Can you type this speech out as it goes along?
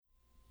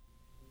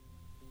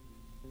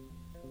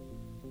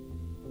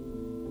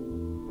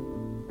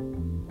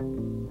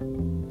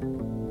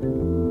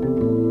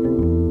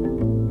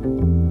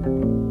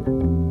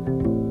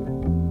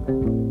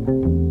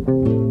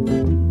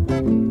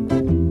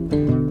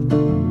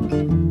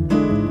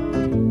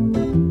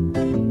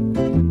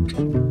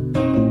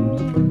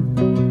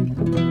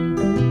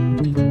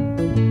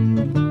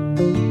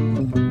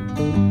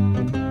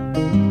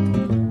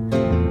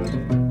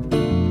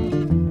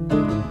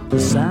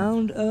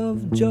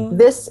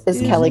This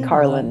is Kelly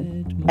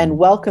Carlin, and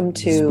welcome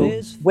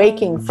to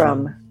Waking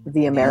from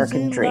the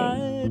American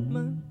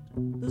Dream.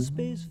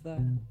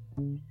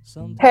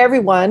 Hey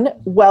everyone,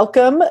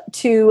 welcome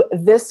to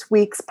this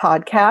week's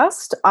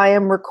podcast. I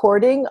am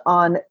recording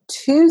on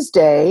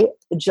Tuesday,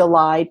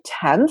 July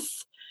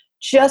 10th.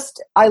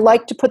 I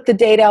like to put the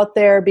date out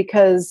there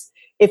because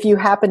if you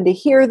happen to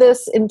hear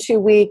this in 2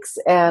 weeks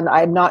and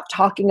I'm not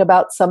talking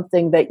about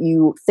something that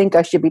you think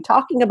I should be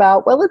talking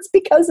about, well, it's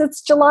because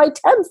it's July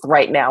 10th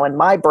right now in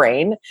my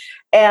brain.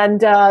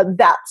 And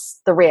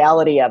that's the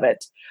reality of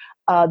it.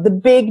 The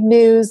big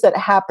news that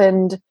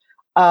happened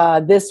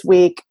this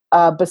week,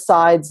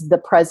 besides the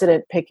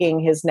president picking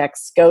his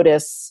next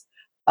SCOTUS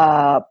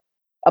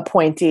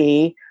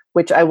appointee,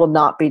 which I will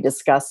not be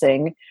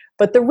discussing,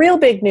 but the real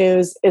big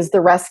news is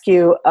the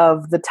rescue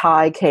of the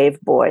Thai cave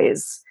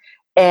boys.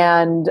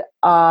 And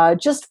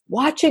just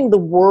watching the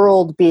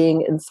world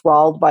being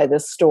enthralled by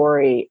this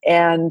story.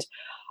 And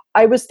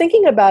I was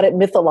thinking about it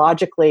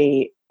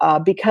mythologically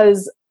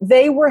because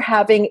they were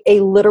having a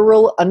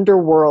literal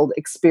underworld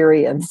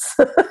experience.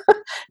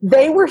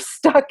 They were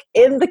stuck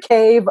in the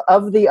cave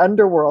of the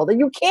underworld. And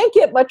you can't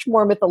get much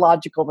more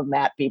mythological than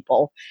that,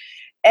 people.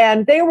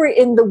 And they were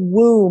in the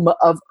womb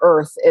of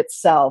Earth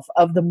itself,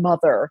 of the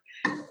mother.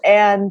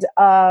 And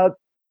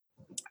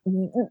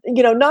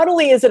not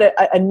only is it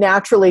a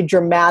naturally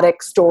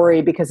dramatic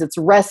story because it's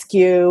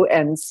rescue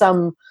and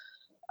some,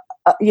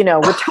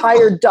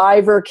 retired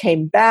diver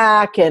came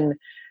back and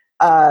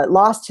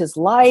lost his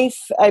life.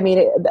 I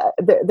mean,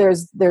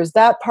 there's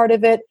that part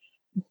of it.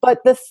 But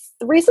the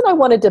reason I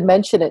wanted to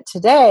mention it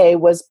today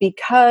was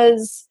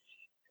because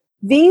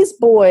these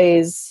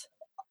boys,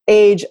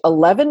 age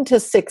 11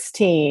 to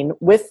 16,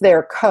 with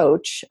their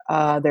coach,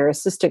 their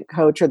assistant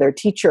coach or their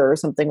teacher or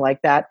something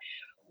like that,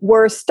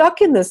 were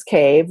stuck in this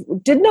cave,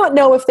 did not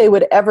know if they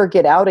would ever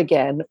get out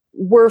again,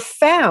 were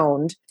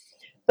found.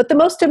 But the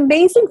most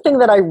amazing thing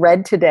that I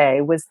read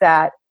today was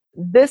that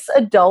this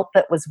adult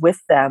that was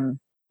with them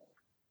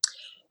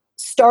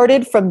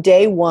started from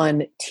day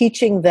one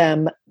teaching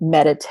them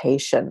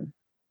meditation.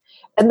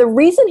 And the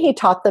reason he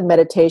taught them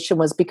meditation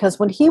was because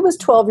when he was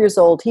 12 years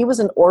old, he was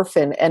an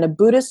orphan and a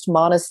Buddhist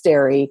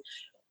monastery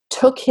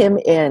took him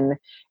in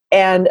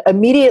and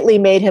immediately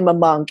made him a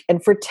monk.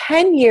 And for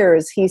 10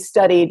 years, he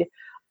studied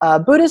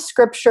Buddhist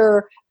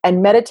scripture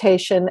and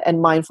meditation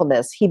and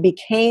mindfulness. He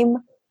became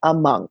a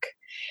monk.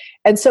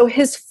 And so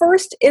his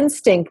first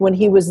instinct when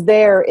he was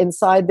there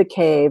inside the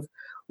cave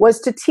was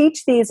to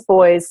teach these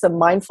boys some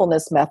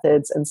mindfulness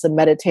methods and some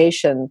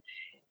meditation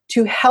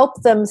to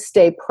help them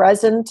stay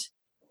present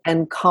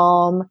and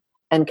calm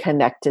and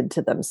connected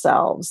to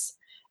themselves.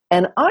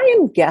 And I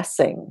am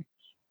guessing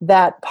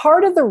that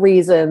part of the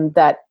reason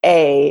that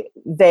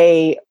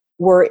they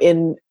were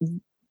in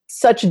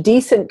such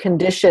decent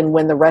condition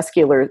when the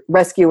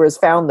rescuers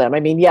found them. I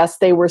mean, yes,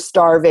 they were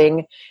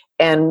starving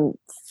and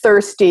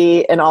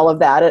thirsty and all of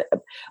that.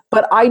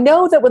 But I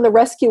know that when the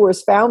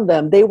rescuers found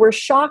them, they were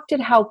shocked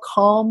at how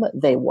calm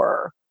they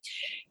were.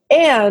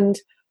 And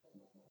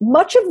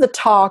much of the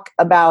talk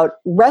about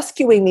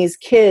rescuing these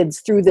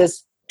kids through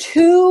this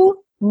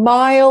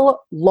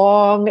 2-mile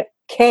long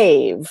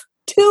cave,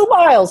 2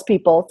 miles,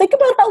 people. Think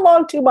about how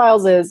long 2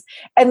 miles is.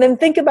 And then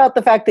think about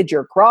the fact that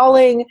you're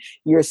crawling,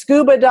 you're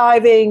scuba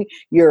diving,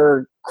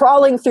 you're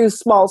crawling through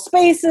small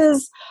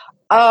spaces.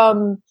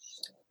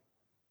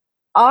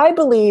 I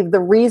believe the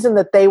reason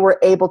that they were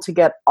able to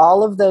get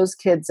all of those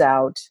kids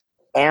out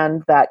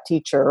and that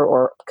teacher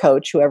or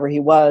coach, whoever he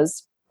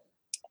was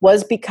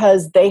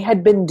because they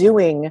had been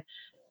doing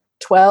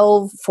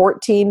 12,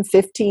 14,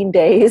 15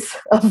 days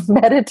of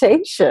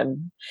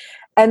meditation,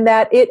 and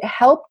that it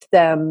helped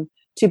them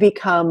to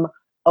become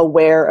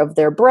aware of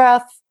their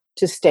breath,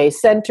 to stay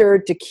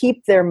centered, to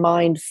keep their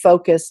mind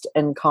focused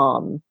and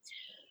calm.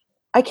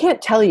 I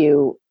can't tell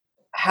you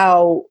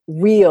how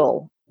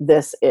real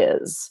this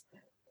is.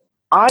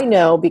 I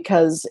know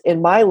because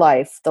in my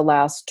life, the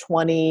last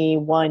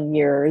 21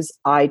 years,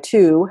 I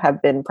too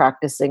have been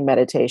practicing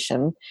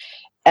meditation,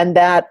 and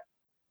that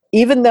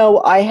even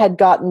though I had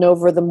gotten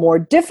over the more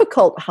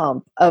difficult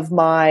hump of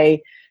my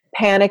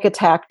panic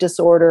attack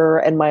disorder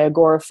and my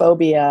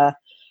agoraphobia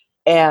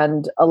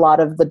and a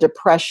lot of the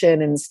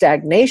depression and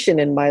stagnation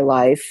in my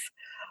life,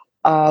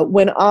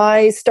 when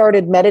I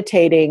started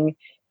meditating,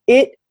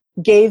 it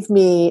gave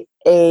me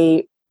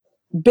a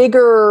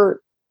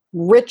bigger,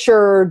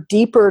 richer,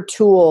 deeper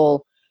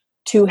tool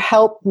to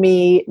help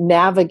me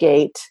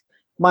navigate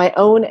my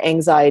own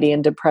anxiety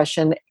and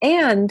depression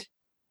and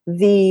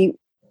the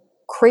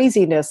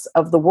craziness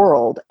of the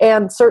world,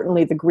 and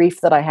certainly the grief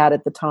that I had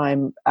at the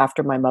time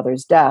after my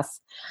mother's death.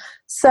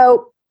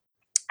 So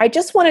I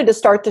just wanted to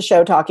start the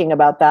show talking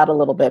about that a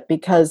little bit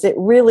because this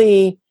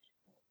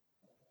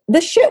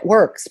shit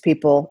works,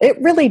 people. It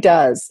really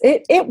does.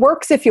 It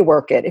works if you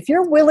work it. If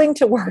you're willing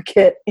to work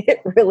it,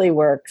 it really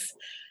works.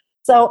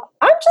 So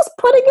I'm just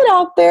putting it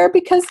out there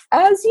because,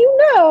 as you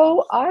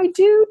know, I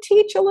do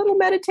teach a little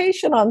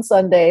meditation on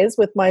Sundays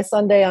with my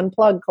Sunday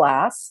Unplugged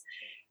class.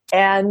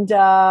 And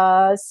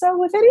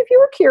so if any of you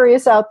are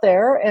curious out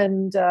there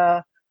and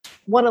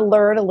want to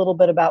learn a little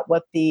bit about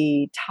what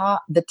the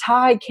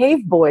Thai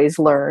cave boys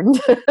learned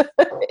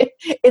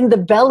in the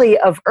belly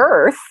of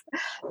Earth,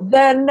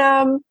 then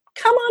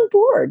come on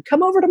board.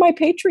 Come over to my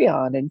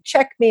Patreon and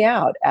check me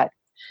out at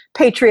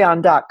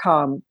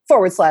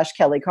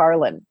patreon.com/Kelly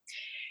Carlin.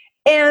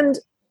 And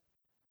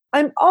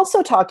I'm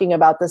also talking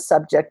about this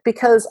subject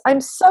because I'm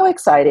so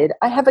excited.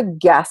 I have a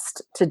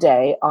guest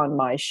today on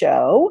my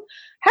show.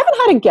 Haven't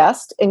had a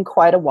guest in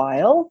quite a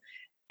while.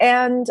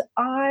 And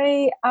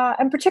I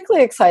am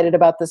particularly excited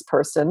about this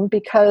person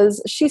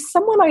because she's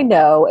someone I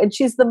know, and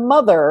she's the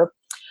mother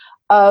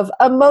of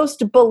a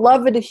most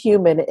beloved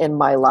human in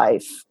my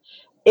life.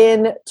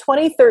 In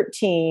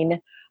 2013,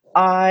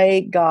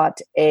 I got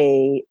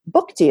a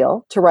book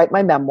deal to write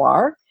my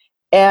memoir.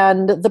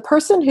 And the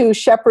person who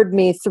shepherded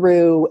me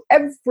through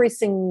every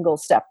single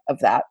step of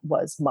that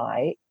was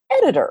my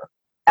editor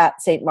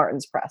at St.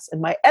 Martin's Press.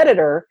 And my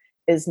editor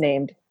is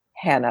named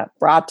Hannah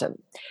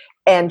Broughton.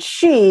 And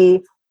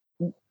she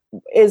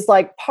is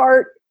like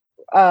part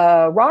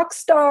rock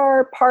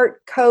star,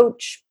 part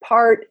coach,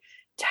 part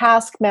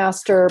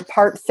taskmaster,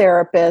 part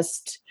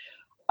therapist,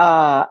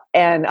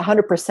 and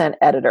 100%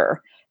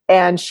 editor.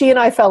 And she and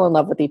I fell in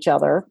love with each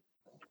other.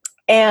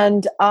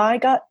 And I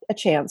got a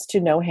chance to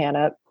know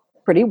Hannah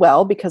pretty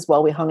well because,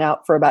 well, we hung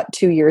out for about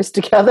 2 years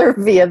together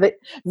via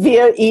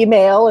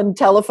email and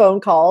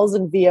telephone calls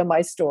and via my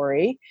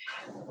story.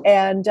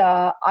 And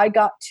I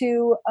got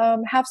to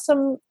have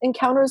some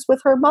encounters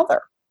with her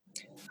mother,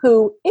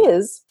 who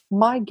is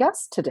my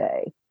guest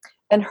today.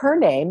 And her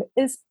name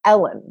is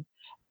Ellen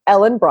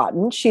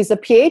Broughton. She's a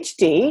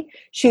PhD.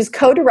 She's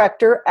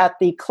co-director at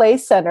the Clay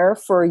Center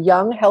for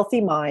Young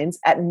Healthy Minds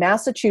at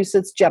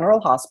Massachusetts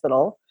General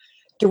Hospital,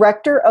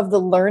 director of the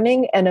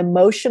Learning and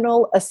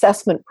Emotional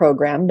Assessment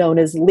Program, known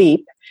as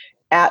LEAP,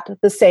 at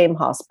the same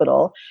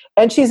hospital.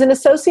 And she's an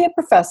associate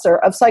professor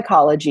of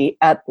psychology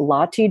at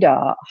La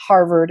Tida,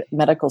 Harvard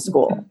Medical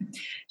School.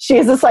 She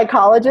is a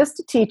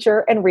psychologist,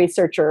 teacher, and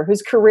researcher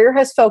whose career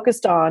has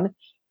focused on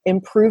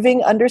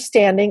improving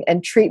understanding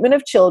and treatment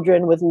of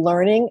children with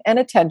learning and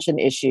attention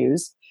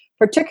issues,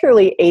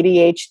 particularly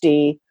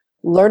ADHD,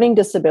 learning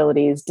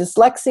disabilities,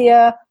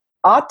 dyslexia,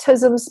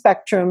 autism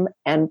spectrum,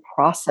 and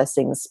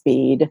processing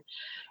speed.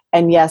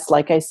 And yes,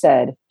 like I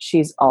said,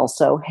 she's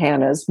also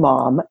Hannah's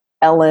mom.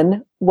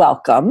 Ellen,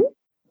 welcome.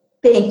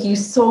 Thank you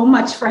so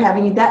much for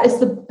having me. That is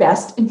the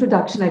best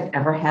introduction I've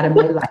ever had in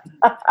my life.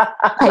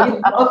 I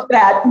love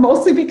that,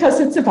 mostly because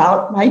it's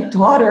about my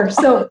daughter.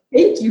 So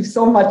thank you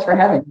so much for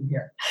having me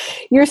here.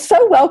 You're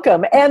so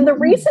welcome. And the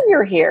reason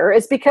you're here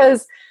is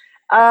because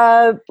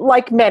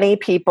like many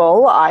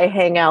people I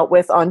hang out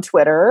with on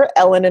Twitter,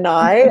 Ellen and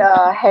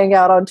I hang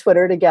out on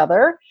Twitter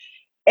together.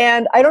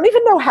 And I don't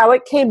even know how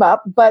it came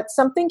up, but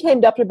something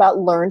came up about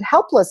learned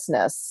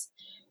helplessness.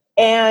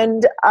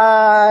 And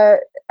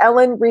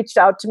Ellen reached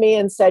out to me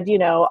and said,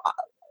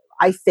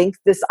 I think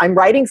I'm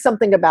writing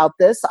something about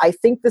this. I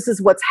think this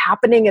is what's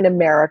happening in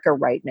America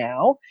right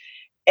now.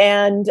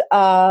 And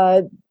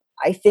I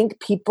think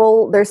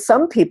there's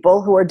some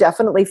people who are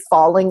definitely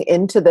falling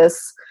into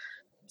this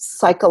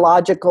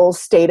psychological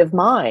state of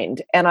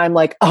mind. And I'm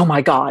like, oh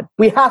my God,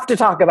 we have to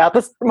talk about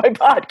this for my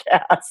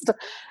podcast.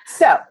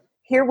 So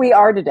here we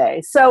are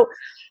today. So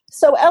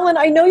Ellen,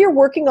 I know you're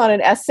working on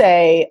an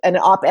essay, an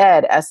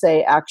op-ed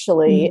essay,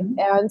 actually. Mm-hmm.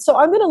 And so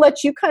I'm going to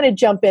let you kind of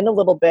jump in a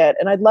little bit.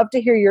 And I'd love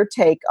to hear your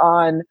take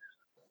on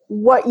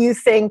what you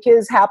think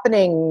is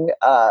happening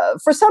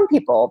for some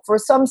people, for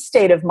some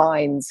state of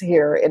minds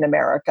here in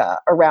America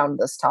around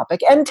this topic.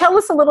 And tell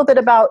us a little bit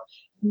about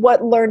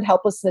what learned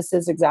helplessness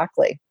is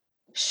exactly.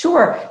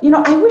 Sure.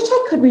 I wish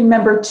I could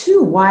remember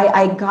too why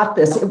I got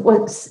this. It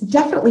was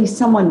definitely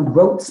someone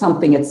wrote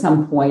something at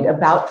some point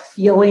about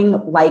feeling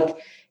like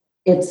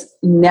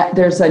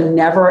there's a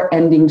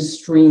never-ending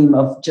stream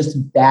of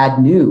just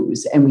bad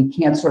news, and we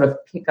can't sort of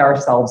pick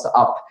ourselves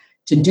up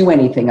to do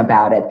anything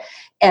about it.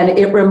 And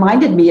it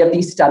reminded me of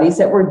these studies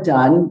that were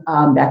done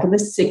back in the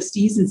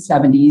 60s and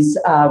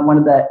 70s. One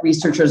of the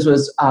researchers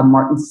was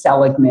Martin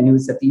Seligman, who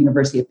was at the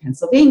University of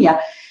Pennsylvania.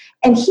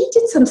 And he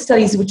did some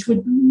studies which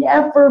would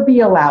never be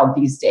allowed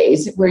these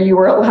days, where you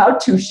were allowed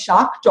to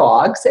shock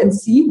dogs and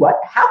see what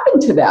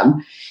happened to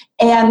them.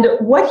 And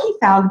what he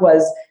found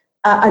was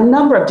a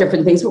number of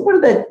different things. But one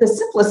of the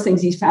simplest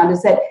things he found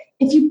is that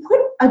if you put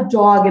a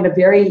dog in a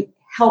very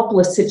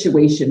helpless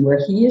situation where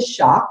he is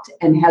shocked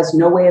and has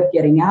no way of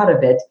getting out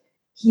of it,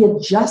 he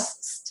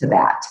adjusts to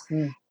that.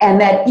 And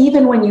that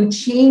even when you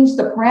change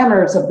the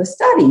parameters of the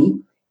study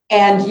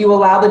and you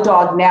allow the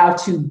dog now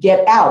to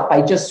get out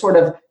by just sort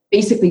of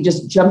basically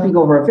just jumping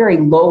over a very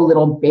low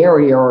little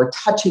barrier or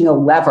touching a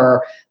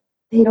lever,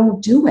 they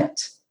don't do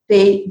it.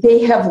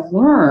 They have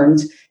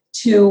learned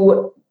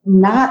to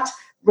not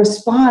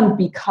respond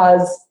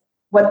because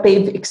what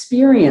they've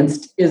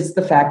experienced is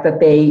the fact that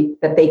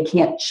they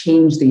can't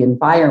change the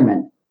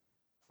environment.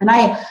 And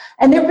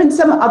there have been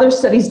some other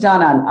studies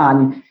done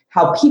on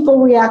how people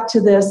react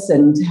to this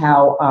and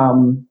how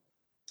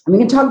we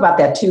can talk about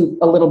that too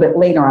a little bit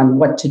later on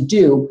what to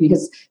do,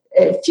 because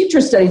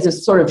future studies have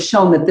sort of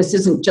shown that this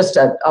isn't just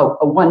a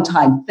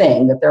one-time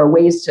thing, that there are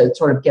ways to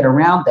sort of get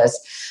around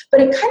this. But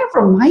it kind of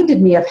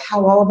reminded me of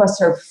how all of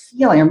us are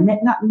feeling, or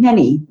not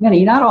many,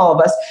 not all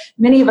of us,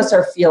 many of us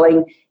are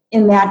feeling,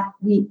 in that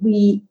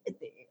we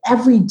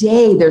every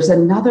day there's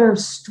another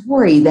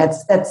story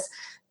that's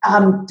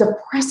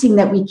depressing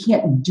that we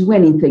can't do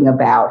anything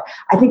about.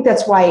 I think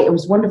that's why it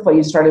was wonderful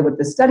you started with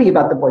the study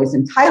about the boys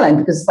in Thailand,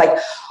 because it's like,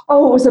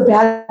 oh, it was a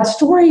bad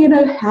story and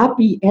a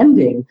happy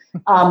ending.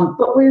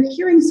 But we're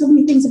hearing so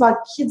many things about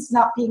kids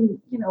not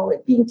being,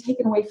 being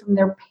taken away from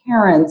their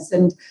parents,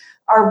 and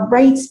our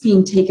rights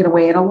being taken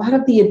away, and a lot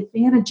of the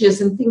advantages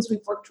and things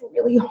we've worked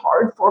really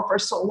hard for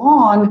so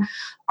long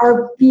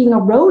are being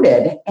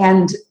eroded.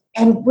 And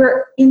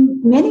we're in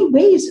many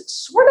ways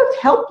sort of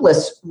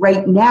helpless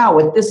right now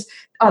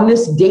on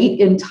this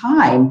date in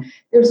time.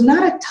 There's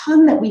not a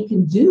ton that we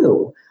can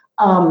do.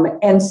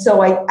 And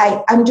so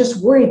I'm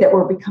just worried that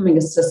we're becoming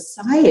a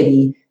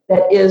society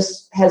that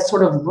has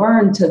sort of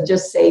learned to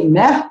just say,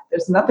 meh,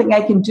 there's nothing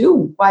I can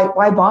do.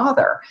 Why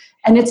bother?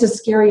 And it's a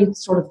scary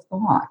sort of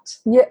thought.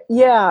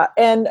 Yeah.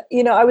 And,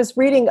 I was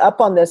reading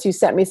up on this. You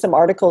sent me some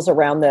articles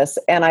around this,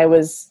 and I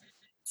was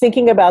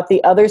thinking about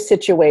the other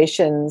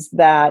situations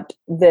that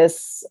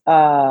this,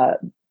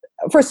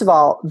 first of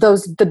all,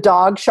 the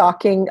dog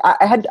shocking,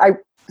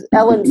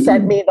 Ellen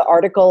sent me the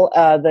article,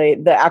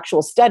 the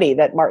actual study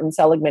that Martin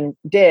Seligman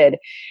did,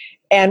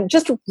 and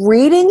just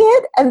reading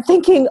it and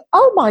thinking,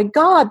 oh my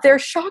God, they're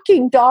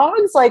shocking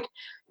dogs. Like,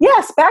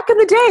 yes, back in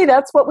the day,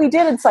 that's what we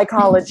did in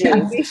psychology.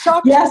 Yes. We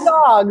shocked the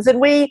dogs, and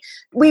we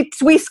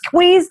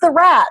squeezed the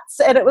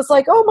rats, and it was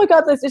like, oh my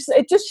God,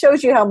 it just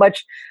shows you how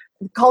much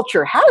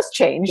culture has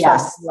changed on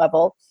this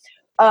level.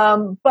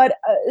 But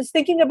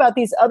thinking about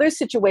these other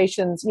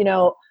situations,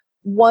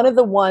 one of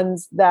the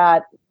ones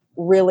that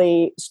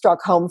really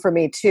struck home for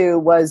me too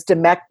was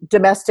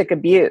domestic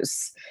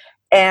abuse,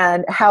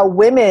 and how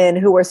women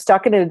who are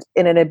stuck in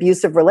an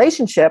abusive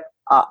relationship,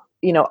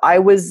 I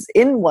was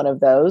in one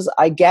of those,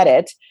 I get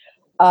it,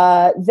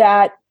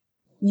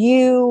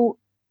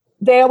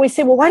 they always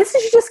say, well, why doesn't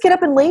she just get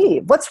up and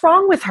leave? What's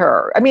wrong with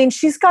her? I mean,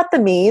 she's got the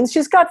means,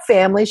 she's got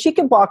family, she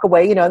can walk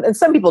away, and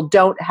some people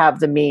don't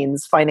have the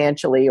means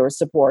financially or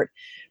support,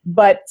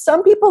 but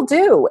some people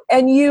do.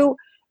 And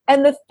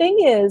the thing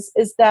is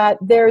that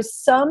there's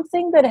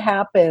something that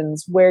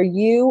happens where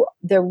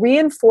the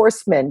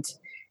reinforcement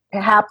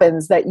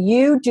happens that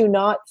you do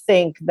not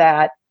think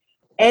that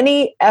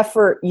any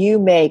effort you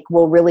make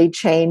will really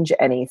change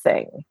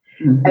anything.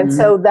 Mm-hmm. And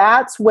so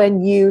that's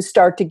when you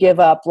start to give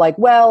up, like,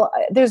 well,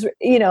 there's,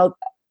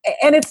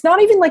 and it's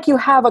not even like you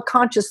have a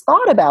conscious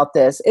thought about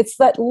this. It's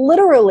that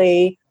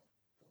literally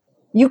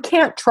you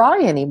can't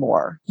try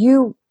anymore.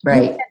 You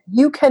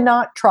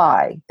cannot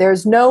try.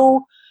 There's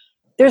no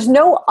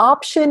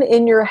option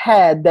in your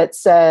head that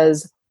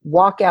says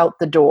walk out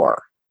the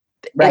door.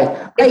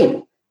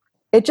 Right.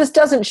 It just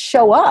doesn't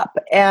show up.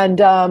 And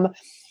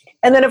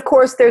then of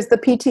course there's the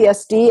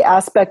PTSD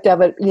aspect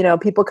of it,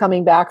 people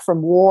coming back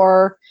from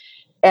war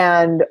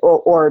and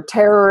or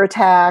terror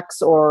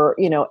attacks or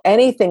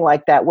anything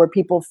like that, where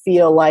people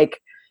feel like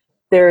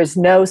there's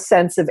no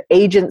sense of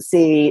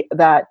agency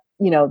that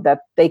that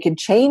they can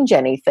change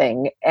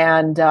anything,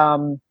 and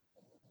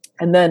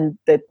then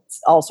that's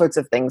all sorts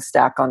of things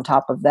stack on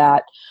top of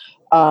that.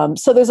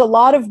 So there's a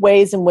lot of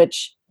ways in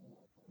which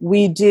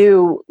we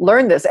do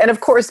learn this, and of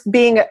course,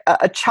 being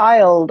a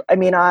child,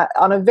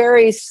 on a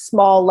very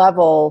small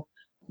level,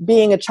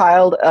 being a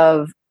child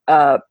of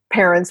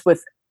parents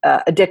with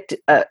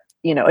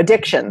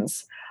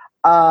addictions.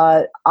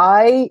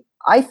 I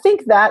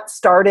think that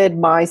started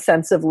my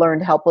sense of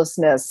learned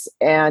helplessness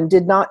and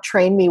did not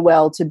train me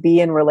well to be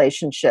in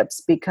relationships,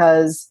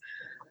 because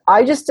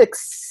I just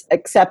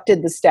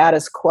accepted the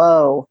status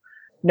quo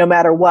no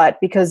matter what,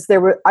 because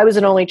I was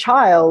an only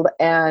child,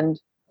 and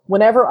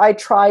whenever I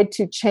tried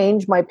to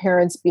change my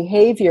parents'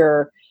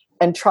 behavior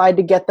and tried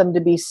to get them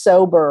to be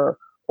sober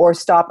or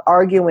stop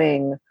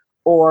arguing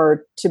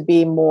or to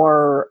be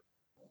more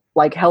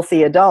like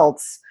healthy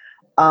adults,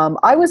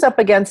 I was up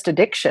against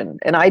addiction,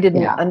 and I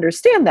didn't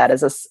understand that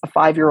as a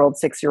 5-year-old,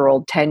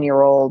 6-year-old,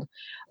 10-year-old.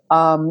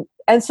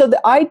 And so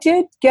I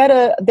did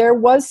there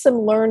was some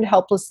learned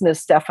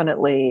helplessness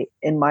definitely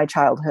in my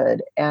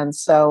childhood. And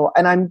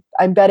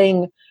I'm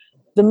betting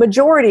the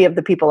majority of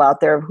the people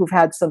out there who've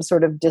had some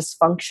sort of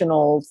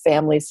dysfunctional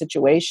family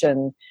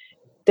situation,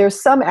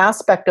 there's some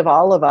aspect of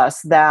all of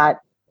us that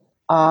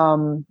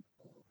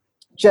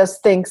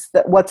just thinks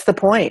that what's the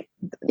point?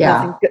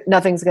 Yeah.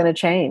 Nothing's going to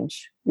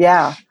change.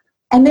 Yeah.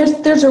 And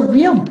there's a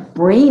real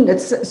brain.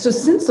 So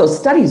since those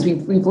studies,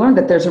 we've learned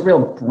that there's a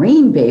real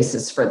brain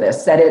basis for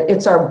this, that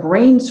it's our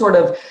brain sort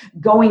of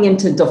going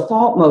into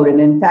default mode. And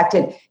in fact,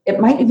 it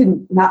might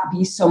even not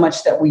be so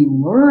much that we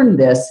learn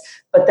this,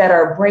 but that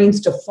our brain's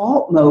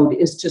default mode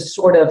is to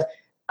sort of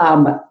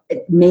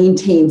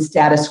maintain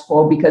status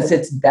quo because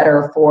it's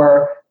better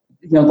for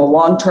the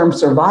long-term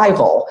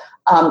survival,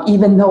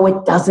 even though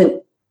it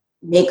doesn't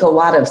make a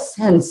lot of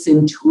sense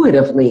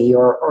intuitively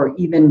or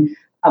even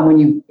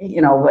when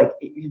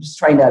you're just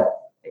trying to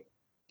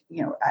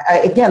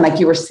again, like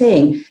you were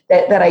saying,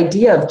 that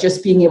idea of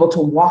just being able to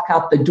walk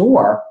out the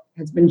door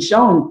has been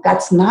shown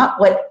that's not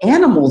what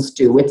animals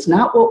do. It's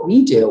not what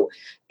we do.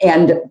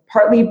 And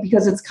partly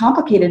because it's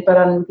complicated, but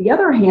on the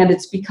other hand,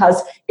 it's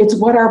because it's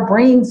what our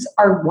brains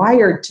are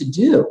wired to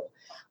do.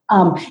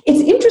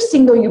 It's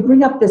interesting, though, you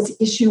bring up this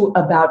issue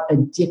about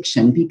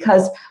addiction,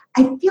 because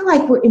I feel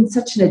like we're in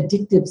such an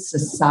addictive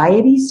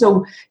society.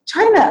 So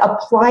trying to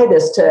apply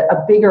this to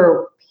a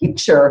bigger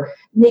picture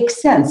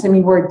makes sense. I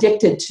mean, we're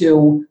addicted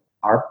to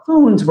our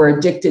phones. We're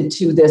addicted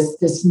to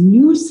this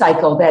news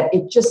cycle that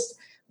it just,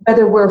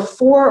 whether we're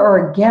for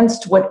or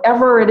against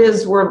whatever it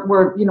is, we're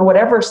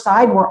whatever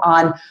side we're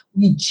on,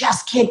 we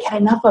just can't get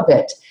enough of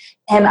it.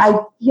 And I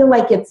feel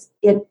like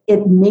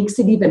it makes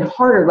it even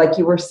harder, like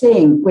you were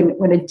saying,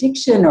 when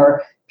addiction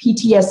or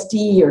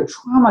PTSD or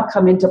trauma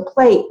come into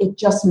play, it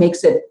just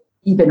makes it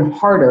even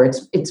harder.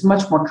 It's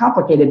much more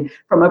complicated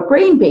from a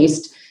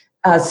brain-based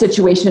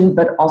situation,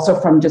 but also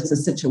from just a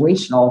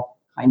situational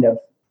kind of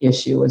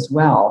issue as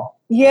well.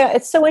 Yeah,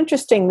 it's so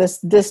interesting,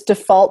 this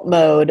default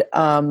mode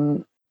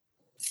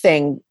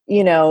thing,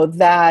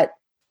 that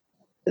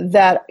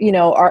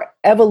our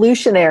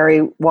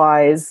evolutionary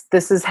wise,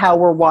 this is how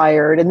we're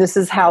wired, and this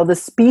is how the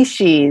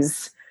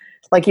species,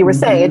 like you were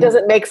saying, it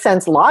doesn't make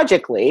sense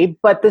logically,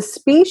 but the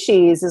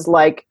species is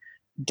like,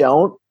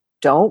 don't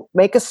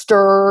make a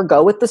stir,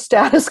 go with the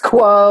status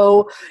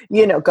quo,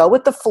 go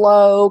with the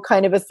flow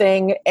kind of a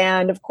thing.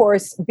 And of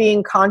course,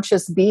 being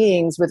conscious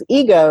beings with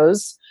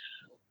egos,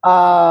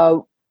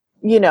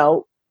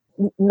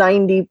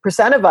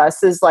 90% of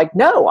us is like,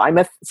 no, I'm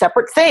a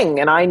separate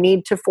thing and I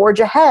need to forge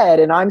ahead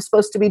and I'm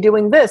supposed to be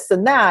doing this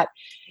and that.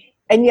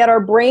 And yet our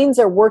brains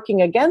are working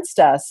against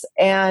us.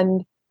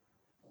 And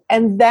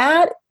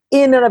that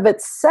in and of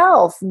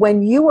itself,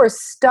 when you are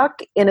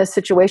stuck in a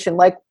situation,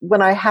 like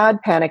when I had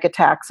panic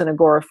attacks and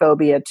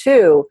agoraphobia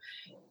too,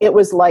 it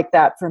was like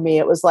that for me.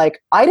 It was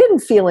like, I didn't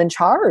feel in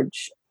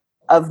charge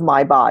of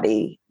my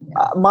body.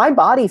 My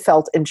body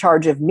felt in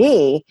charge of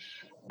me.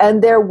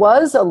 And there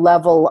was a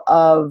level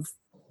of,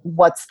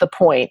 what's the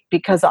point?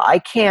 Because I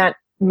can't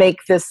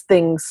make this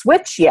thing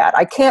switch yet.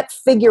 I can't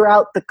figure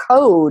out the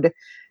code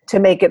to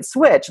make it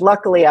switch.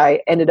 Luckily,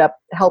 I ended up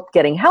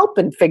getting help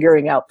in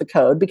figuring out the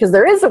code, because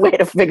there is a way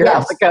to figure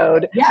out the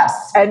code.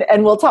 Yes.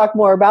 And we'll talk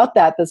more about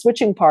that, the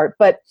switching part.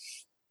 But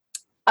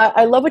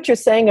I love what you're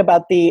saying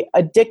about the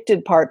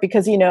addicted part,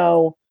 because,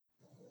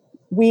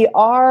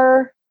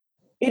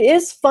 it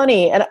is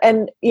funny.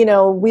 And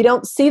we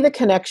don't see the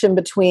connection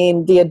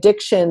between the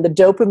addiction, the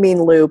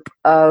dopamine loop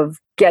of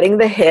getting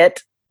the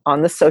hit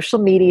on the social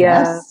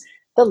media,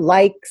 the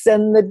likes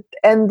and the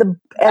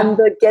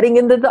getting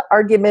into the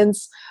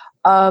arguments.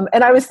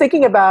 And I was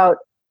thinking about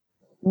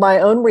my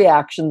own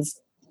reactions,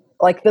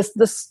 like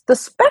the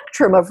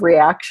spectrum of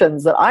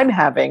reactions that I'm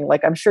having,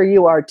 like I'm sure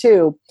you are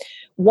too.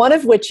 One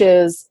of which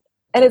is,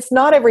 and it's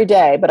not every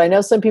day, but I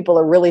know some people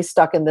are really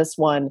stuck in this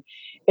one.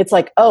 It's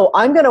like, oh,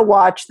 I'm going to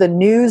watch the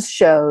news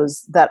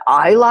shows that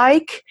I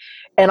like,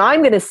 and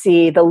I'm going to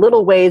see the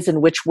little ways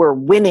in which we're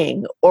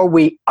winning, or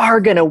we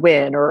are going to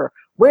win, or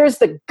where's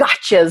the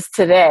gotchas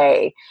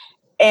today?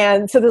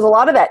 And so there's a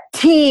lot of that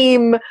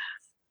team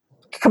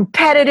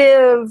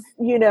competitive,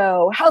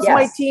 how's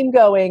my team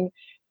going?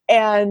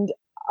 And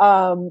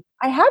I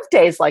have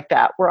days like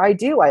that where I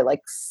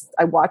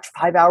watch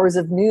 5 hours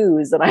of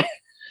news, and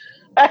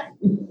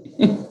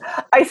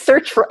I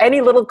search for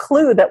any little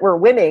clue that we're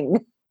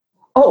winning.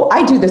 Oh,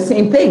 I do the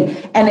same thing.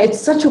 And it's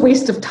such a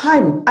waste of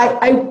time.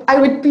 I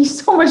would be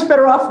so much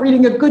better off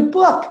reading a good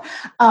book.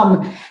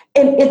 And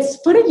it's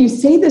funny you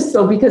say this,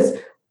 though, because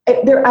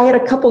I had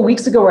a couple of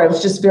weeks ago where I was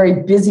just very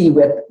busy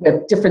with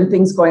different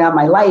things going on in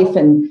my life.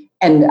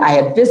 And I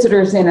had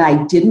visitors in, and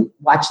I didn't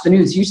watch the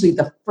news. Usually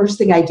the first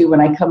thing I do when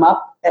I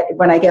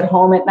get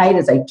home at night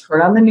is I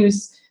turn on the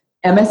news,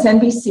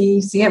 MSNBC,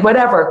 CNN,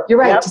 whatever. You're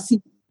right, to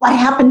see what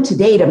happened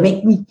today, to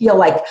make me feel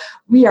like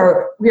we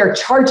are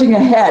charging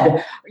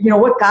ahead.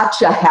 What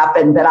gotcha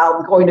happened that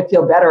I'm going to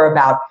feel better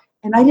about.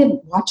 And I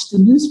didn't watch the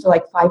news for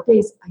like 5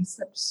 days. I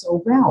slept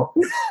so well.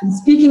 And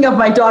speaking of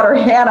my daughter,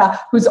 Hannah,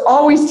 who's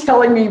always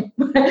telling me,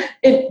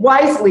 it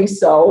wisely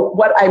so,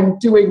 what I'm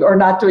doing or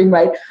not doing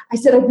right, I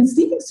said, I've been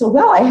sleeping so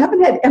well. I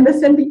haven't had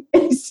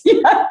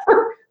MSNBC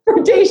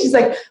for days. She's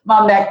like,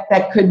 Mom,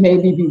 that could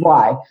maybe be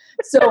why.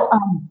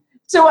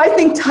 So I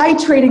think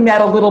titrating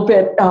that a little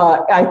bit,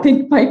 I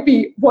think might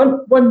be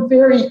one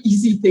very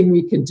easy thing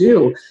we could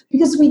do,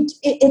 because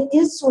it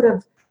is sort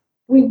of,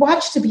 we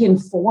watch to be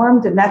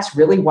informed, and that's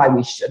really why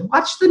we should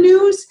watch the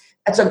news.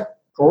 That's a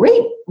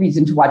great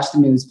reason to watch the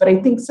news. But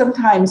I think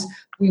sometimes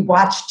we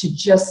watch to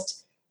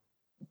just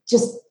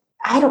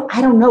I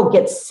don't know,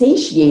 get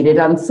satiated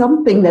on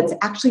something that's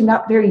actually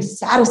not very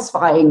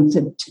satisfying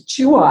to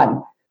chew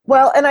on.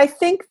 Well, and I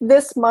think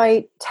this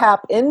might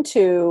tap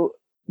into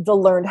the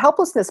learned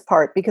helplessness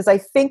part, because I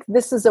think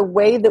this is a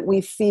way that we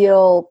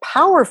feel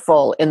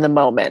powerful in the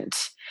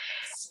moment.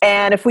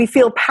 And if we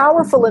feel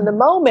powerful in the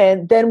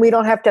moment, then we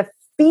don't have to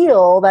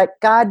feel that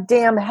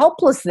goddamn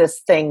helplessness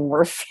thing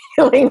we're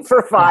feeling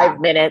for 5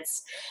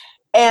 minutes.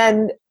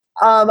 And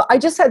I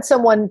just had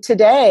someone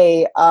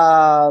today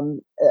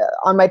on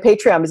my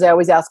Patreon, because I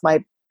always ask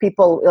my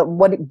people,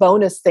 what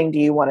bonus thing do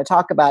you want to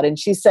talk about? And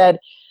she said,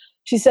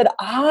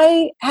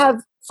 I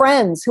have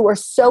friends who are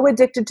so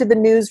addicted to the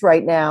news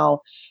right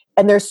now,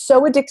 and they're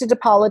so addicted to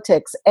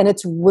politics, and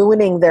it's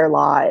ruining their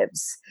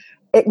lives.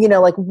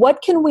 Like,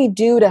 what can we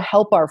do to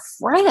help our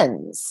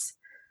friends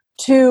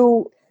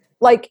to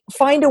like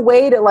find a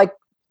way to like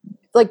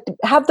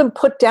have them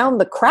put down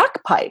the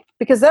crack pipe?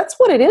 Because that's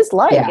what it is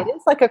like. Yeah. It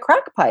is like a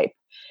crack pipe.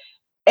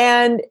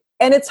 And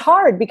it's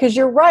hard, because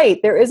you're right.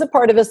 There is a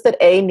part of us that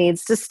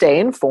needs to stay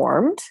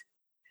informed,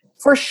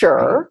 for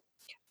sure.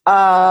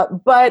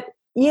 But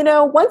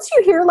once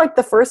you hear like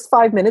the first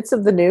 5 minutes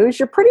of the news,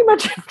 you're pretty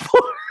much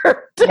informed.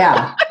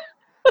 Yeah.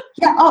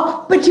 Yeah.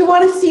 Oh, but you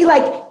want to see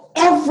like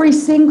every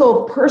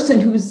single person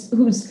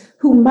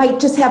who might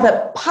just have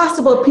a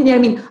possible opinion. I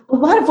mean, a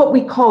lot of what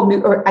we call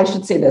news, or I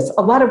should say this,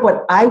 a lot of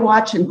what I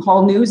watch and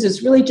call news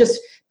is really just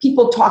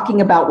people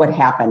talking about what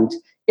happened.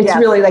 It's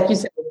really, like you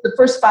said, the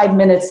first 5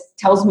 minutes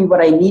tells me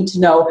what I need to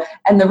know,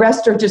 and the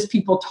rest are just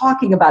people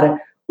talking about it,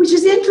 which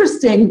is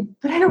interesting,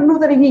 but I don't know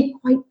that I need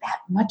quite that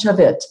much of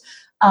it.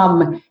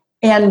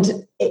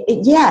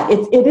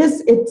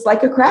 It's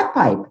like a crack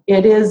pipe.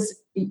 It is,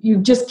 you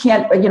just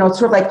can't, it's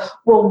sort of like,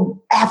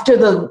 well, after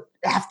the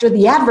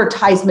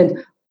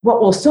advertisement,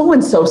 what will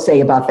so-and-so say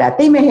about that?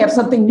 They may have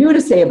something new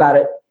to say about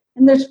it.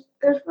 And that's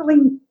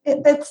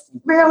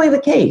rarely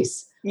the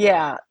case.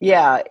 Yeah.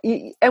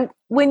 And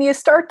when you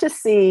start to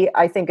see,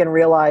 I think, and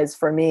realize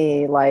for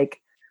me, like,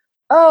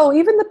 oh,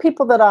 even the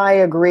people that I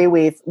agree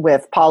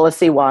with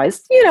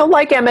policy-wise,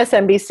 like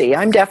MSNBC,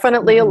 I'm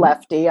definitely a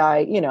lefty.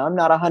 I'm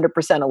not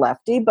 100% a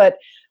lefty, but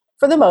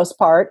for the most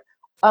part.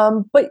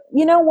 But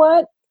you know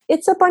what?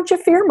 It's a bunch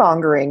of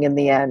fear-mongering in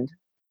the end.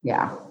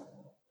 Yeah.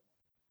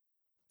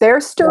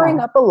 They're stirring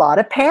up a lot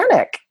of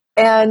panic.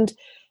 And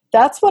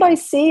that's what I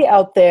see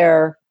out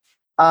there.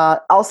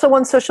 Also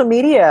on social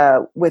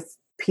media with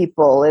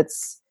people.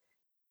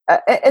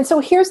 And so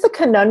here's the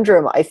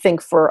conundrum, I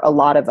think, for a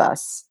lot of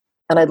us.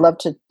 And I'd love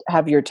to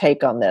have your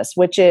take on this,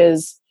 which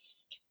is,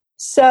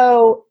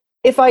 so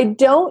if I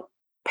don't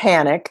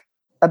panic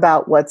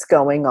about what's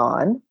going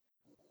on,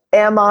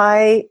 am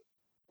I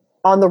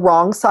on the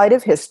wrong side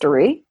of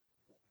history?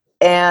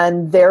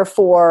 And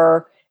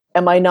therefore,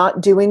 am I not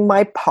doing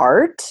my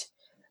part?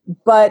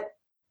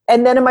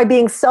 And then am I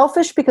being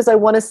selfish because I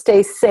want to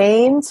stay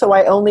sane? So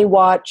I only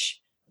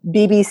watch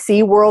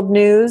BBC World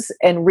News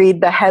and read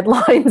the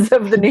headlines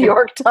of the New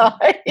York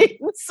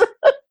Times.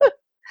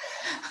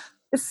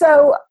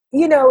 So,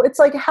 it's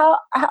like,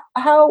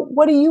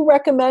 what do you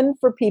recommend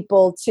for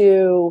people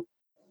to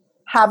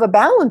have a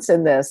balance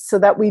in this so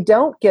that we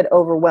don't get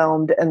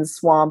overwhelmed and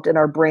swamped and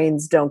our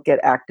brains don't get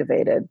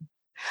activated?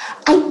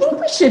 I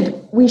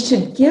think we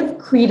should give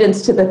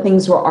credence to the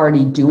things we're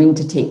already doing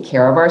to take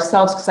care of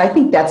ourselves, because I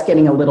think that's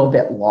getting a little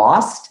bit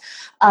lost.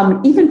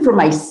 Even for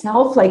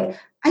myself, like,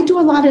 I do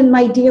a lot in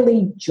my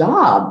daily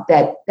job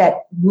that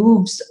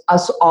moves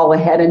us all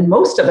ahead, and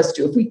most of us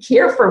do. If we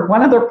care for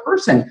one other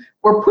person,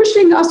 we're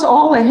pushing us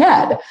all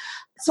ahead.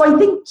 So I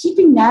think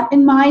keeping that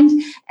in mind.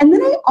 And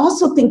then I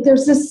also think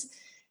there's this,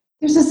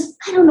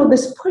 I don't know,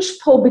 this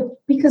push-pull,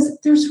 because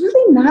there's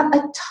really not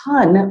a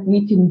ton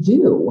we can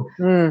do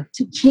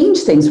to change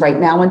things right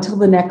now until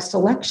the next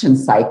election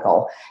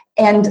cycle.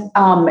 And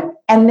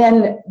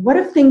then what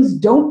if things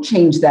don't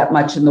change that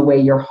much in the way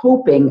you're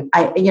hoping?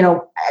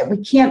 We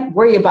can't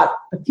worry about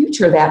the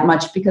future that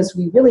much because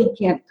we really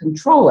can't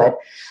control it.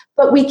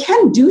 But we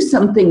can do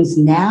some things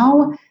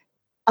now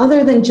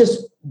other than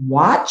just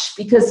watch,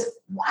 because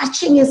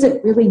watching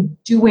isn't really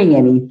doing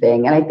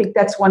anything. And I think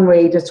that's one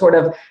way to sort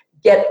of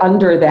get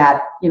under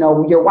that.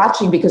 You're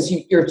watching because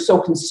you're so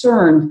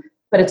concerned,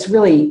 but it's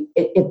really,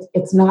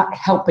 it's not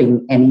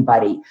helping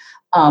anybody.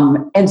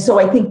 And so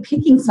I think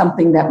picking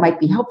something that might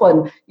be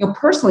helpful, and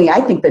personally,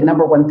 I think the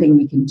number one thing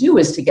we can do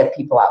is to get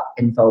people out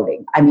and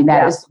voting. I mean,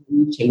 that is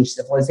when you change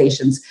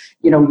civilizations.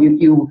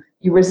 You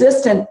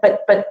resistant,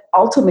 but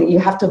ultimately you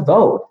have to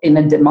vote in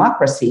a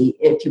democracy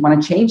if you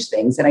want to change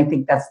things. And I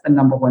think that's the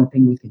number one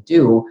thing we could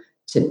do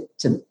to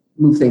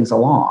move things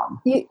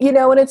along.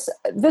 And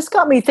this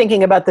got me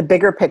thinking about the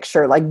bigger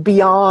picture, like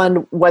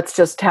beyond what's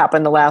just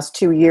happened the last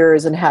 2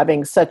 years and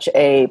having such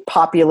a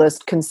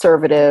populist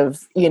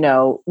conservative,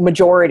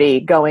 majority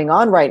going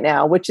on right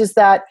now, which is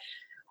that,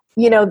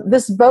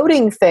 this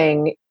voting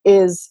thing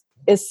is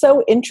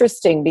so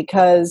interesting,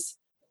 because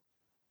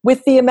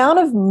with the amount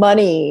of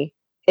money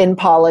in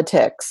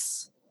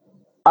politics,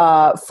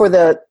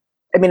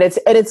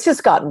 it's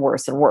just gotten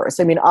worse and worse.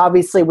 I mean,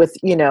 obviously with,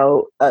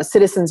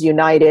 Citizens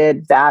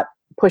United, that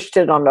pushed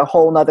it on a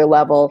whole nother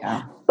level.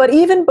 Yeah. But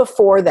even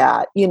before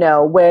that,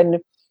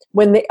 when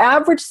the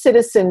average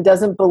citizen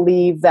doesn't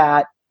believe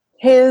that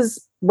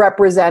his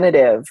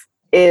representative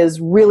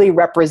is really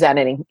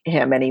representing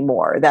him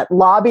anymore, that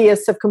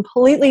lobbyists have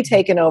completely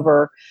taken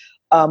over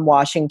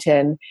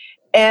Washington.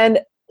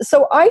 And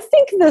so I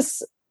think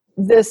this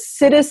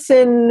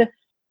citizen,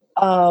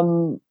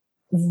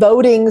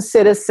 voting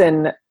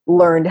citizen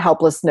learned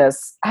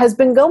helplessness has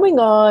been going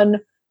on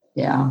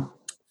Yeah.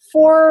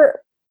 for,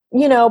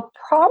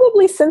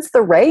 probably since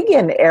the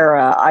Reagan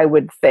era, I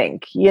would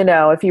think,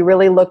 if you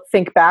really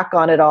think back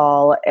on it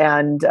all.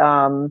 And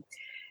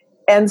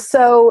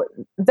so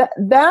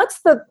that's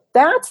the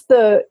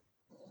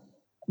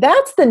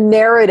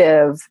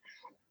narrative.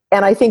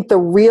 And I think the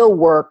real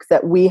work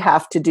that we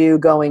have to do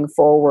going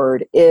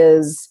forward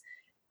is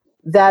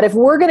that if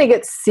we're going to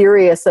get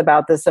serious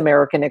about this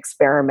American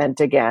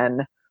experiment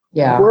again,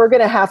 we're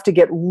going to have to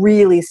get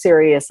really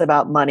serious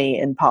about money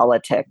in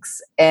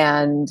politics.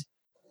 And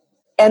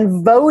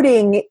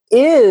voting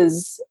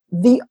is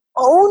the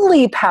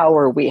only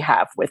power we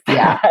have with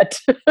that.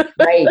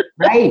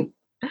 Right.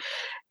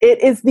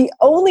 It is the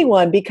only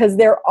one, because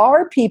there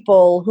are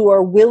people who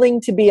are willing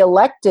to be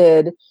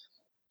elected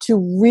to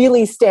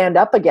really stand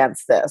up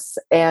against this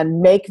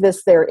and make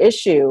this their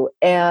issue.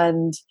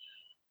 And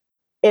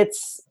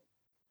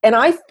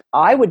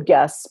I would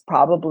guess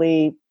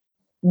probably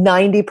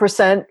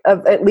 90%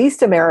 of at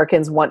least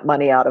Americans want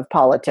money out of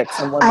politics.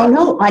 I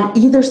know, on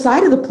either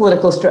side of the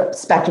political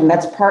spectrum.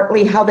 That's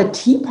partly how the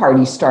Tea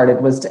Party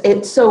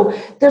started. So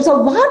there's a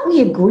lot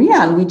we agree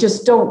on. We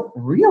just don't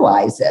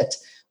realize it.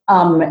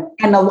 And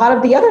a lot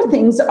of the other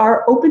things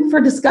are open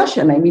for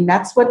discussion. I mean,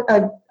 that's what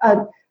a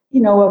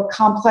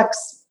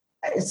complex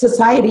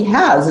society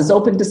has, is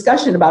open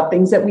discussion about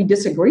things that we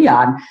disagree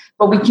on.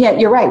 But we can't.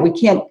 You're right. We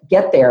can't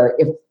get there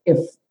if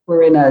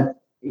we're in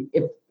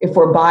if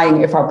we're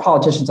buying, if our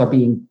politicians are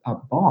being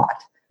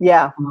bought.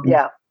 Yeah,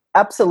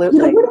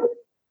 absolutely.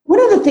 One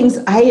of the things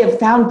I have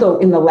found, though,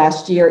 in the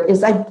last year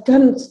is I've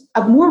done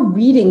more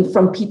reading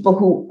from people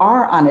who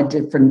are on a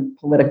different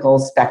political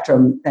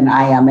spectrum than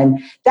I am. And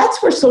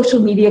that's where social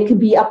media can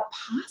be a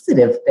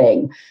positive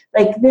thing.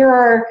 Like, there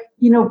are,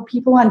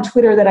 people on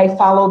Twitter that I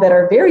follow that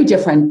are very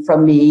different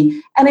from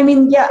me. And I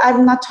mean,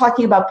 I'm not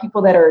talking about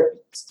people that are,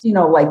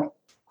 like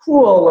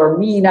cruel or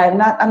mean. I'm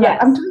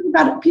talking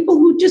about people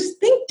who just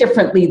think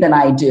differently than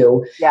I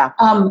do. Yeah.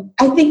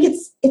 I think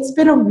it's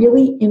been a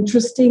really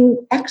interesting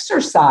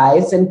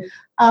exercise, and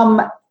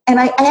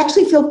I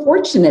actually feel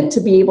fortunate to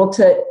be able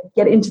to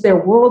get into their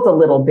world a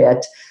little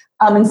bit.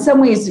 In some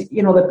ways,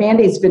 the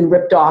Band-Aid's been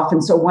ripped off,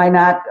 and so why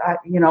not,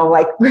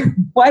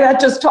 why not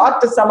just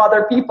talk to some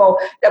other people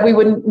that we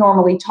wouldn't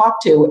normally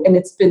talk to? And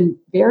it's been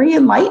very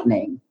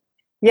enlightening.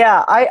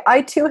 Yeah,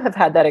 I too have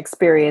had that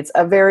experience.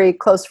 A very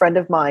close friend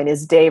of mine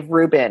is Dave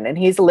Rubin, and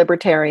he's a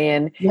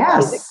libertarian.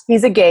 Yes.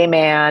 He's a gay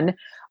man.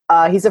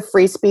 He's a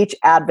free speech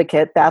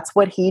advocate. That's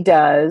what he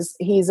does.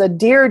 He's a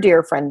dear,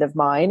 dear friend of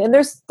mine. And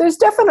there's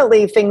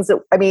definitely things that,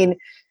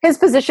 his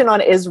position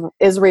on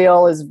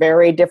Israel is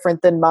very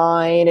different than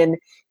mine. And,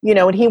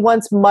 and he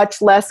wants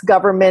much less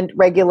government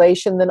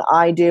regulation than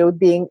I do,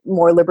 being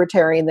more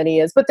libertarian than he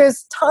is. But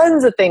there's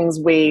tons of things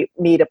we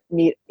meet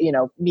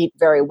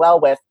very well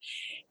with.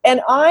 And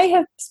I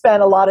have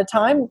spent a lot of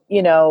time,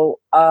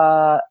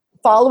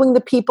 following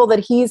the people that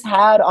he's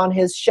had on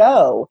his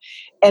show,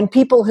 and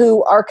people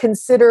who are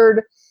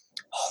considered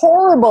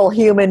horrible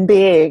human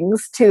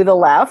beings to the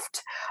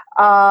left,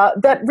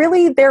 that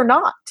really they're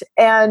not.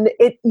 And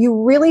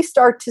you really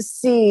start to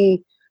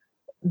see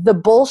the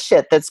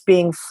bullshit that's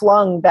being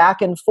flung back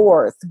and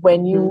forth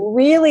when you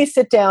really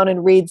sit down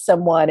and read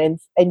someone and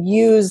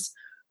use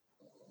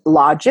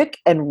logic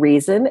and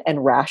reason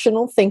and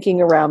rational thinking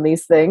around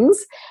these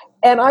things.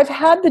 And I've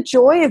had the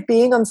joy of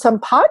being on some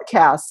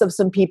podcasts of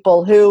some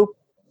people who,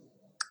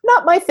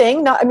 not my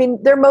thing,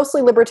 they're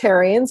mostly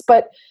libertarians,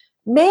 but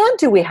man,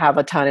 do we have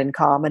a ton in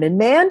common, and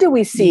man, do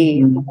we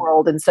see the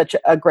world in such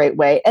a great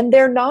way. And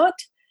they're not,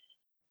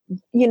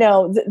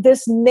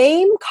 this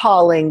name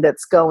calling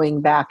that's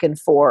going back and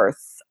forth.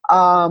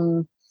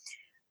 That's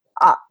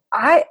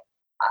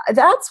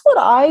what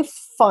I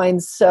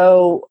find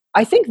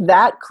I think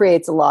that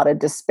creates a lot of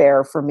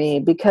despair for me,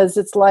 because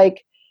it's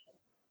like,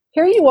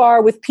 here you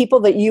are with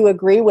people that you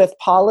agree with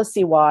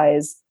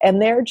policy-wise,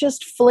 and they're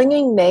just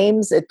flinging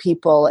names at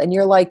people. And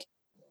you're like,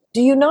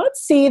 do you not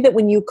see that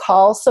when you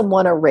call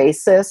someone a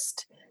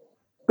racist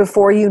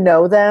before you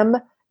know them,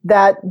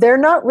 that they're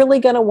not really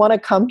going to want to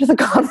come to the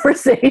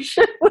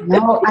conversation?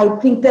 No, I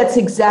think that's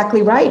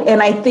exactly right.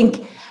 And I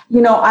think,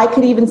 I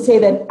could even say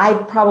that I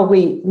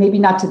probably, maybe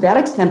not to that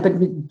extent, but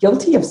been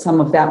guilty of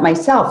some of that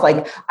myself.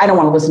 Like, I don't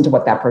want to listen to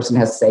what that person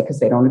has to say because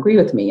they don't agree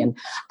with me. And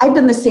I've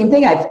done the same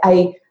thing.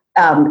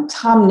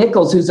 Tom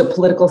Nichols, who's a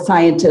political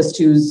scientist,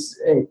 who's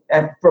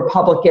a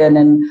Republican,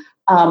 and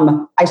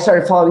I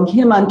started following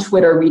him on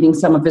Twitter, reading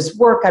some of his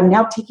work. I'm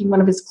now taking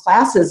one of his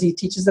classes. He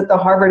teaches at the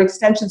Harvard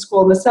Extension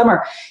School in the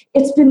summer.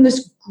 It's been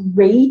this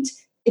great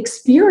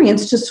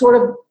experience to sort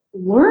of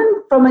learn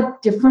from a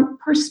different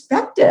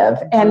perspective.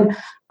 And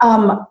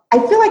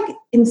I feel like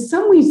in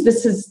some ways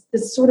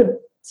this sort of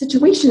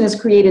situation has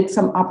created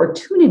some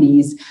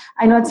opportunities.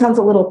 I know it sounds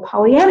a little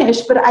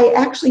Pollyannish, but I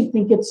actually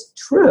think it's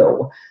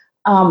true.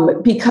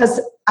 Because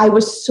I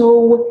was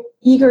so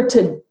eager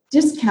to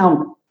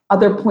discount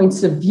other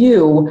points of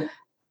view,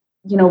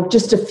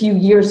 just a few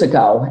years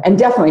ago. And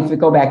definitely if we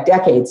go back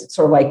decades, it's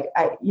sort of like,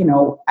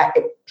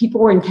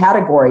 people were in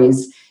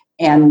categories,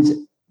 and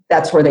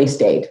that's where they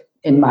stayed.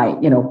 in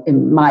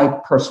my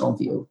personal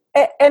view.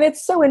 And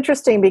it's so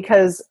interesting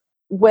because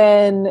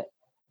when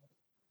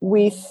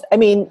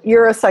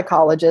you're a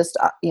psychologist,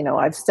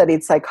 I've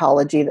studied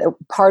psychology.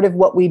 Part of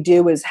what we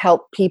do is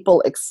help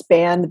people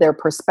expand their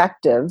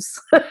perspectives.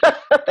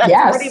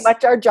 That's pretty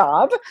much our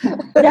job.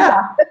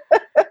 Yeah.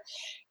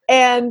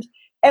 And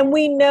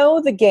we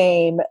know the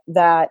game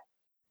that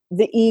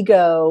the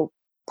ego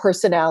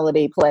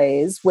personality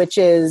plays, which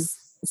is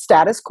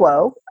status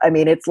quo. I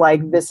mean, it's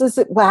like, this is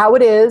how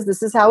it is.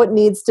 This is how it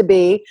needs to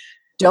be.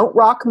 Don't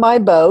rock my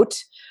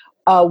boat.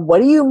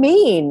 What do you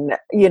mean?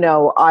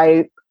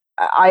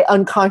 I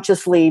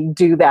unconsciously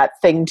do that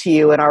thing to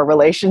you in our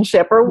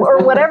relationship or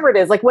whatever it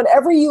is. Like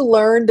whenever you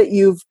learn that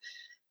you've,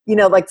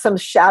 like some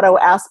shadow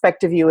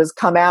aspect of you has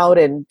come out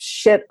and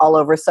shit all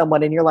over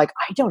someone and you're like,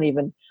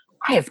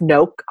 I have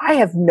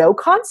no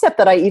concept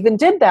that I even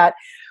did that.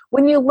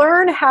 When you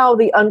learn how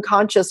the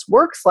unconscious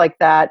works like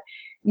that,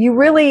 you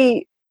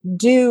really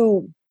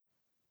do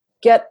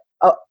get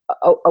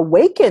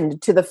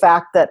awakened to the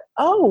fact that,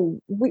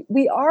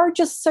 we are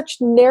just such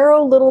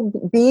narrow little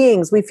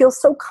beings. We feel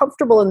so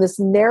comfortable in this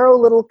narrow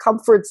little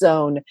comfort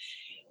zone.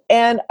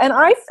 And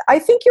I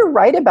think you're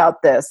right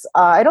about this.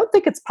 I don't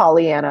think it's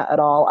Pollyanna at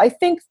all. I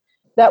think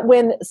that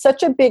when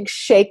such a big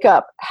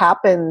shakeup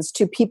happens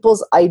to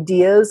people's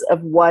ideas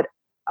of what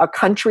a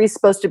country is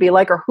supposed to be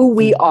like or who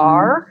we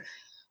are,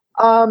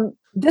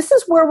 this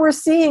is where we're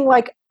seeing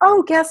like,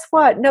 guess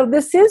what? No,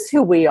 this is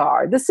who we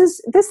are. This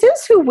is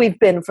who we've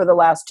been for the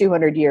last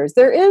 200 years.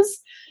 There is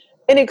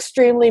an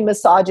extremely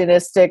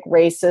misogynistic,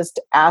 racist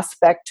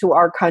aspect to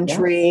our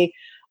country,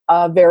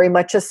 very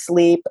much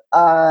asleep,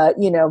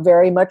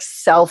 very much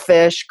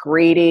selfish,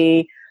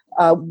 greedy,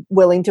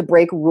 willing to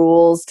break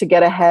rules to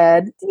get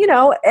ahead,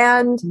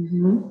 and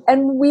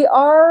we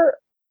are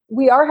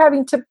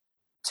having to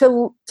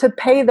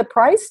pay the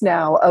price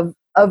now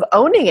of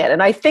owning it.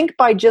 And I think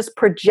by just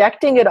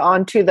projecting it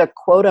onto the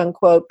quote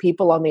unquote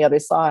people on the other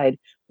side,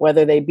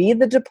 whether they be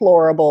the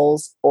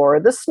deplorables or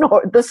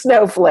the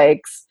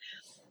snowflakes,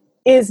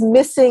 is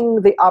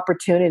missing the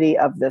opportunity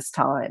of this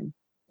time.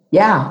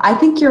 Yeah, I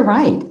think you're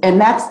right. And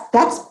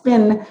that's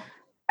been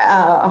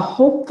a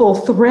hopeful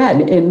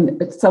thread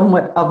in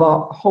somewhat of a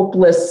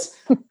hopeless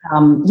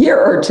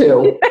year or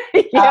two.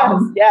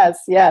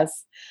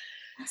 Yes.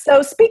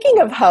 So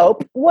speaking of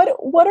hope, what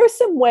are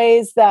some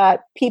ways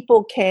that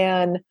people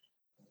can,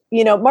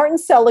 Martin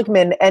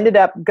Seligman ended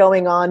up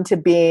going on to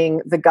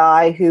being the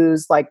guy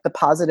who's like the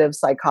positive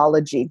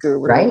psychology guru.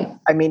 Right.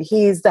 I mean,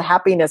 he's the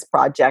happiness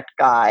project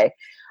guy,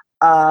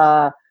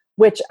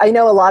 which I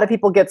know a lot of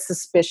people get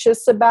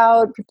suspicious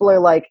about. People are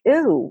like,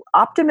 ew,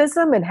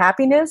 optimism and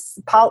happiness.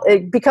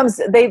 It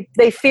becomes,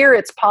 they fear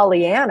it's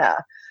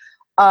Pollyanna.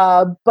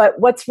 But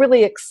what's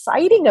really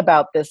exciting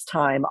about this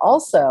time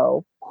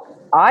also,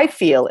 I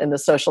feel in the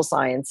social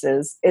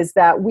sciences, is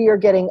that we are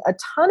getting a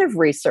ton of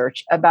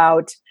research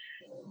about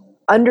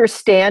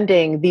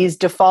understanding these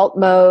default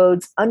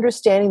modes,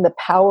 understanding the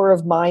power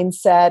of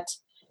mindset,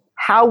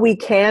 how we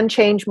can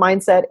change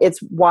mindset. It's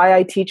why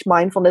I teach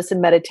mindfulness and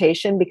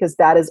meditation, because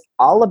that is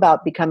all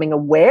about becoming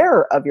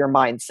aware of your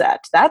mindset.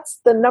 That's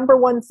the number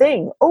one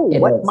thing.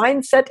 What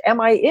mindset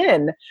am I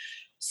in?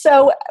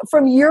 So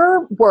from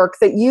your work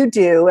that you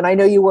do, and I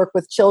know you work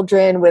with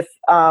children with,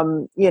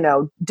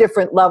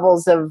 different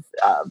levels of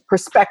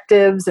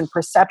perspectives and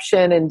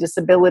perception and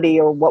disability,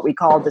 or what we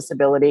call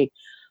disability.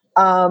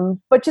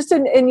 But just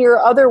in your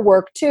other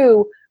work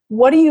too,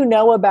 what do you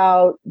know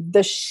about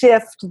the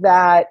shift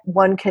that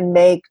one can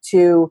make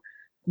to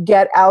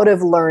get out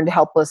of learned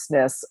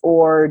helplessness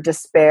or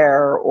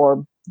despair,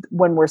 or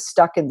when we're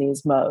stuck in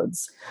these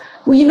modes?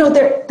 Well,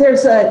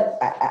 there's a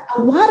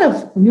lot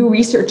of new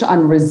research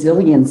on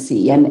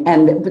resiliency, and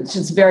which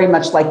is very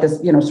much like this,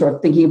 sort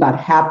of thinking about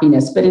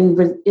happiness, but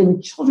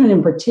in children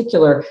in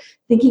particular,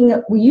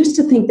 we used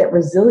to think that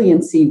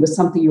resiliency was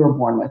something you were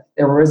born with.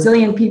 There were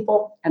resilient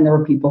people and there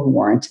were people who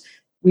weren't.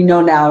 We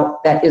know now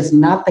that is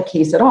not the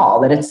case at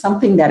all, that it's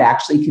something that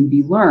actually can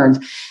be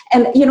learned.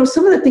 And,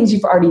 some of the things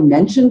you've already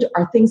mentioned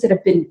are things that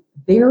have been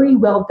very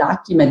well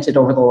documented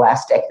over the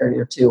last decade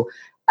or two.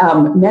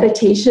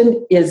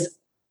 Meditation is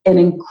an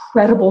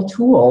incredible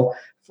tool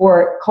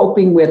for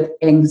coping with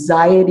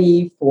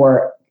anxiety,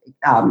 for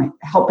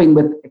helping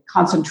with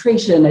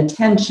concentration,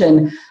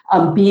 attention,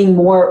 being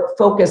more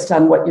focused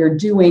on what you're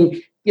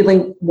doing,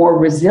 feeling more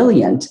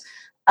resilient.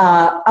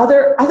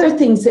 Other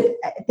things that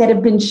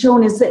have been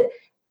shown is that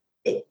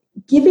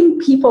giving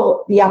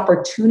people the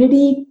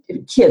opportunity,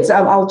 kids,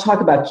 I'll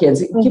talk about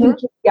kids, giving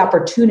kids the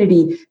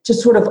opportunity to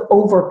sort of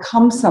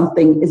overcome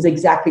something is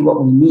exactly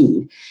what we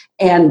need.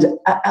 And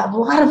a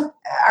lot of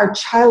our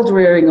child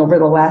rearing over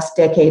the last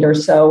decade or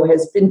so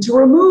has been to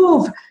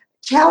remove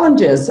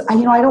challenges. I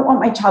don't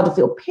want my child to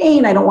feel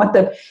pain. I don't want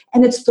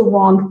and it's the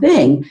wrong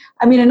thing.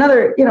 I mean,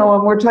 when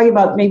we're talking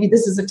about maybe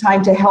this is a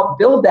time to help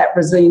build that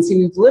resiliency,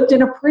 we've lived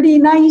in a pretty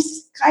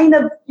nice kind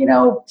of,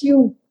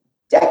 few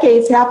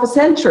decades, half a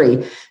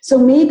century. So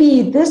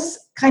maybe this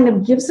kind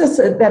of gives us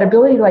that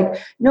ability,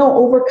 like, no,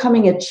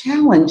 overcoming a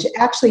challenge.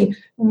 Actually,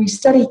 when we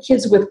study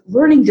kids with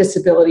learning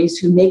disabilities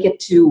who make it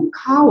to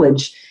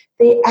college,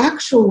 they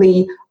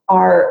actually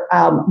are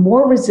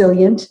more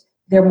resilient,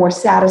 they're more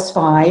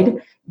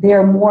satisfied,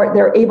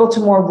 they're able to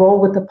more roll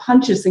with the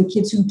punches than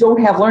kids who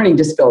don't have learning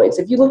disabilities.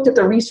 If you looked at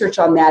the research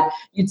on that,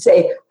 you'd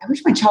say, I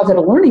wish my child had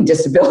a learning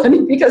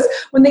disability, because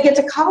when they get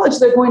to college,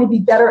 they're going to be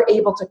better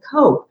able to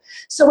cope.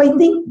 So I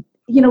think,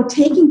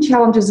 taking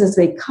challenges as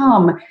they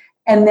come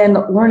and then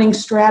learning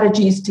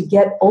strategies to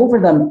get over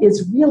them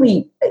is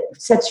really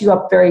sets you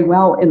up very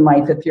well in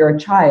life if you're a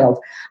child.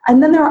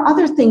 And then there are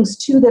other things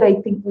too that I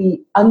think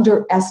we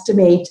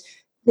underestimate,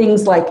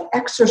 things like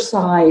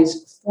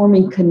exercise,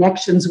 forming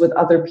connections with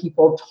other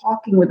people,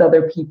 talking with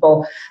other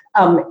people.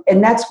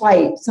 And that's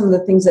why some of the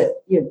things that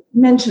you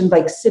mentioned,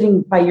 like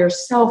sitting by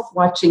yourself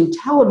watching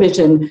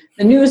television,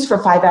 the news for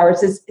 5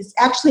 hours, is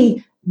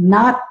actually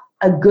not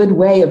a good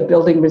way of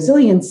building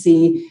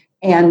resiliency.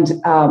 And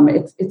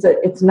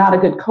it's not a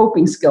good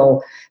coping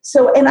skill.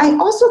 So, and I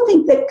also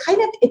think that kind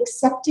of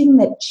accepting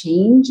that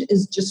change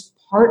is just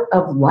part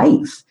of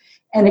life,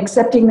 and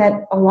accepting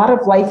that a lot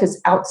of life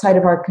is outside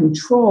of our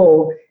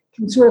control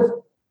can sort of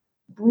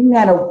bring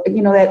that,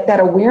 that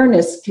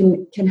awareness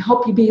can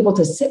help you be able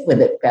to sit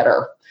with it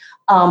better,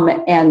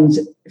 and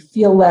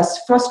feel less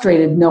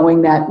frustrated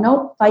knowing that,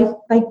 no,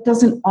 life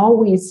doesn't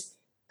always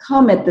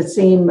come at the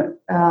same,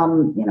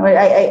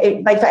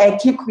 I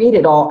can't create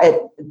it all at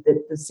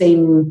the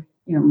same,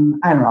 I don't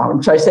know what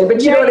I'm trying to say,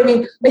 but you know what I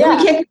mean? We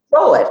can't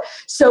control it.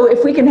 So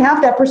if we can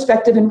have that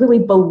perspective and really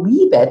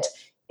believe it,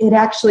 it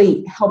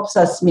actually helps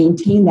us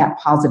maintain that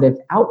positive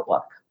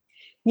outlook.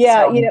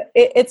 Yeah,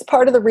 it's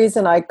part of the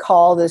reason I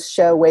call this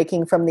show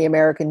Waking from the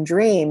American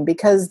Dream,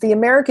 because the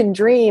American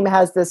Dream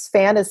has this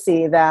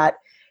fantasy that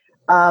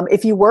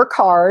if you work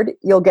hard,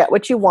 you'll get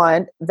what you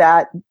want,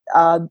 that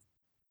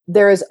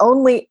there is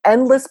only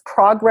endless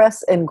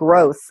progress and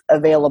growth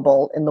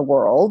available in the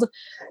world,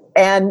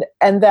 and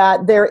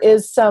that there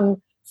is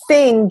some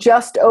thing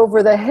just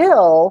over the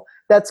hill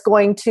that's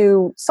going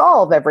to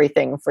solve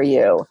everything for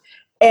you.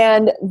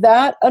 And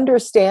that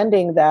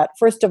understanding that,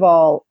 first of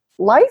all,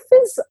 life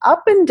is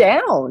up and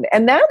down,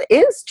 and that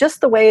is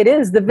just the way it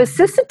is. The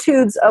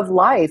vicissitudes of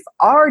life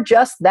are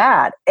just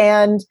that.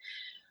 And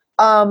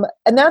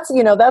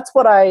that's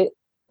what I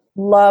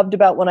loved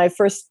about when I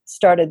first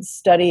started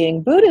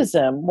studying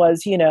Buddhism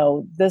was,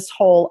 this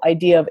whole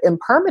idea of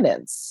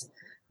impermanence.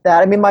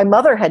 My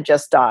mother had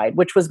just died,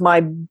 which was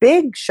my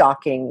big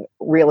shocking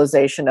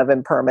realization of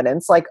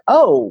impermanence. Like,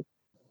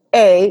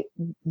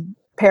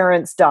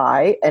 parents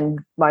die, and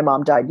my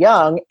mom died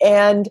young,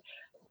 and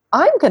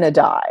I'm going to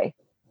die.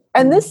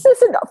 And this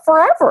isn't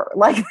forever.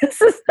 Like,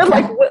 this is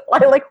like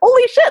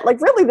holy shit. Like,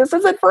 really, this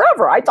isn't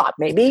forever. I thought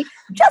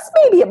just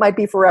maybe it might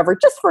be forever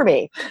just for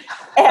me.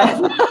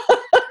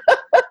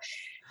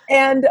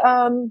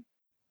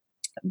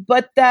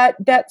 But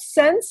that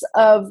sense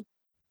of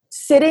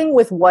sitting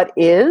with what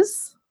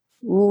is,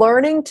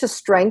 learning to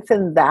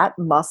strengthen that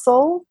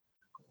muscle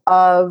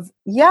of,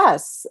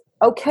 yes,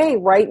 okay,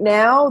 right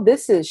now,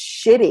 this is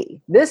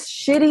shitty. This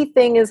shitty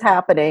thing is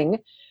happening.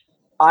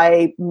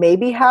 I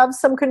maybe have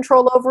some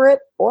control over it,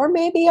 or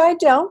maybe I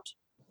don't.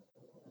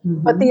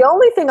 Mm-hmm. But the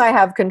only thing I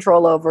have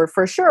control over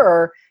for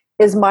sure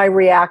is my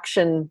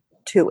reaction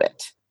to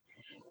it.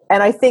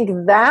 And I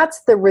think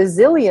that's the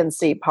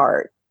resiliency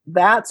part.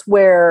 That's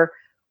where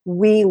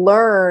we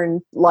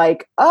learn,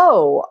 like,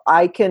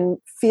 I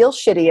can feel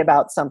shitty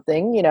about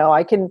something.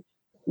 I can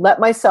let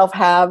myself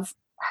have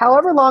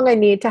however long I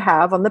need to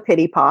have on the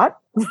pity pot.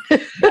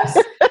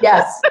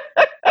 Yes.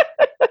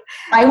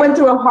 I went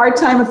through a hard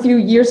time a few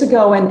years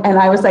ago, and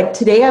I was like,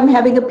 today I'm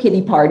having a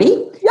pity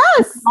party.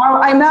 Yes.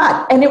 Tomorrow I'm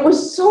not. And it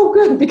was so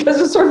good, because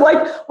it's sort of like,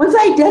 once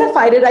I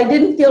identified it, I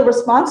didn't feel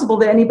responsible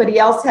that anybody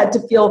else had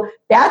to feel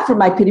bad for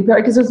my pity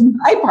party, because it was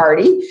my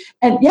party.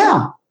 And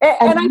yeah.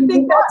 And I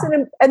think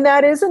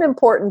that is an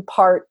important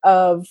part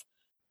of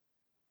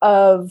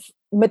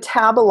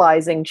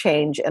metabolizing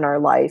change in our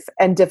life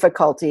and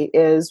difficulty,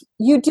 is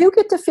you do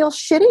get to feel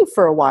shitty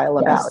for a while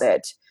about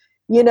it,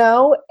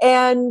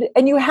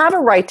 and you have a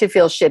right to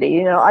feel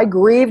shitty. I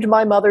grieved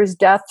my mother's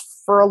death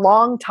for a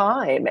long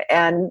time,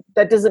 and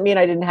that doesn't mean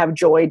I didn't have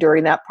joy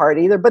during that part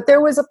either, but there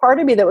was a part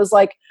of me that was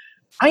like,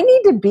 I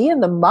need to be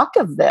in the muck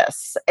of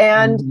this.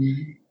 And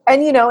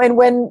and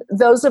when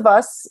those of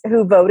us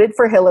who voted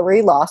for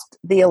Hillary lost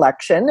the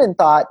election and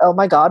thought, oh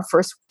my God,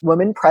 first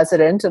woman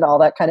president and all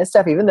that kind of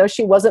stuff, even though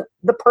she wasn't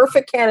the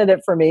perfect candidate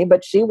for me,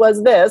 but she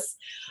was this,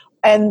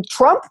 and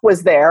Trump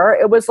was there,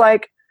 it was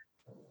like,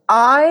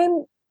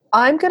 I'm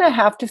going to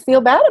have to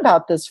feel bad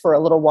about this for a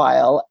little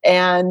while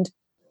and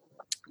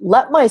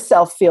let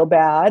myself feel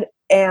bad.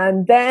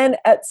 And then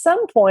at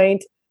some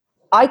point,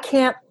 I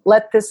can't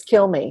let this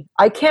kill me.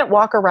 I can't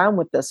walk around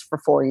with this for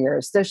 4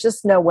 years. There's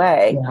just no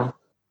way. Yeah.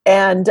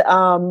 And,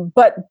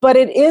 but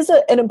it is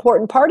an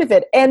important part of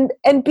it, and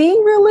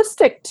being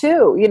realistic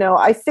too.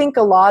 I think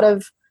a lot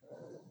of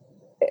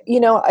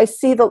I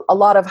see a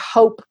lot of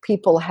hope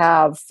people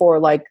have for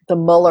like the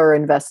Mueller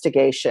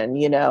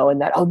investigation,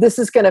 and that, oh, this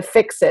is going to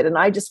fix it. And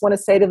I just want to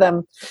say to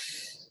them,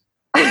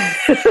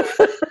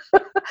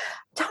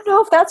 don't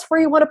know if that's where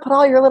you want to put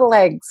all your little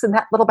eggs in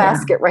that little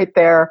basket right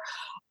there.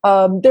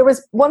 There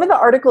was one of the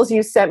articles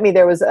you sent me.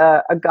 There was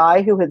a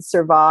guy who had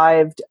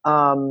survived.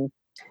 I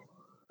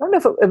don't know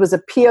if it was a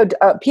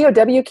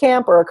POW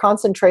camp or a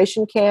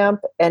concentration camp,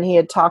 and he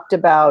had talked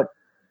about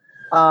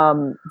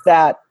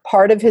that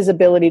part of his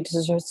ability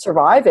to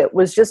survive it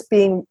was just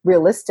being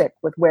realistic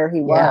with where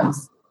he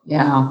was.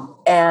 Yeah.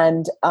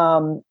 And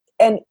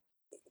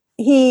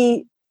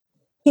he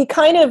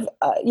kind of,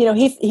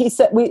 he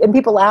said, and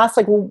people asked,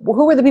 like, well,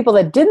 who were the people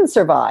that didn't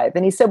survive?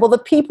 And he said, well, the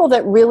people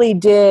that really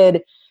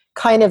did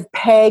kind of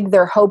peg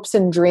their hopes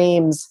and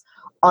dreams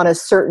on a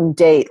certain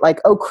date, like,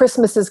 oh,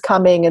 Christmas is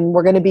coming and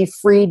we're going to be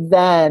freed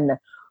then,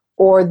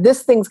 or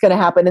this thing's going to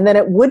happen. And then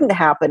it wouldn't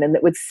happen. And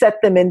it would set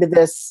them into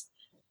this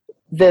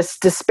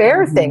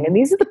despair thing. And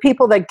these are the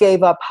people that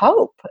gave up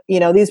hope.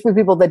 These were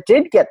people that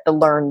did get the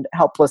learned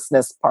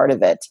helplessness part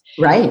of it.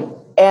 Right.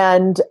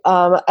 And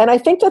I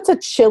think that's a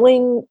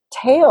chilling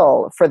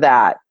tale for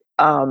that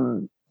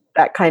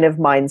kind of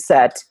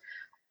mindset.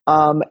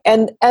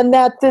 And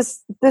that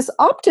this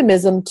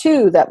optimism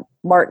too, that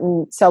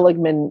Martin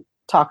Seligman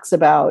talks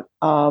about,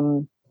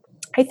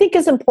 I think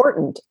is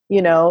important,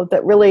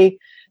 that really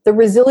the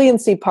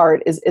resiliency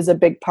part is a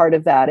big part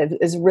of that. It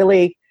is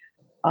really,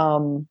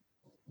 go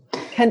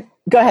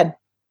ahead.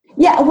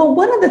 Yeah, well,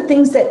 one of the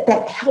things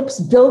that helps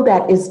build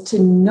that is to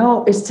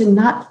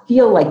not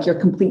feel like you're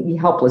completely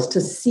helpless, to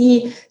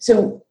see.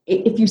 So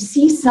if you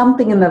see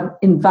something in the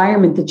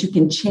environment that you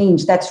can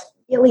change, that's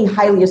really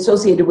highly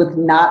associated with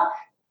not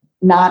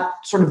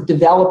sort of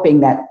developing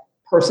that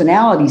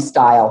personality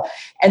style.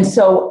 And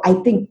so I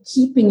think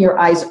keeping your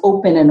eyes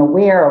open and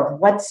aware of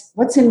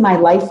what's in my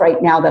life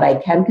right now that I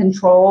can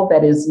control,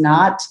 that is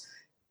not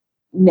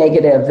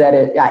negative,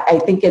 I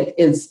think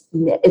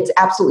it's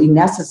absolutely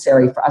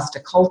necessary for us to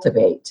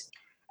cultivate.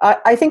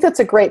 I think that's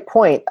a great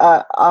point.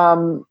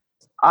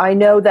 I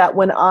know that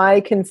when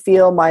I can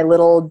feel my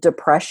little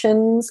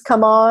depressions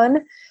come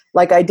on,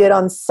 like I did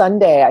on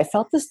Sunday, I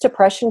felt this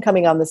depression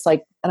coming on,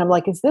 and I'm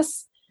like, is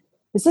this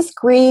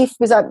grief?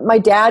 Because my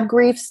dad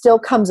grief still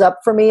comes up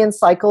for me in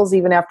cycles,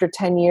 even after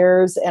 10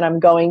 years. And I'm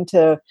going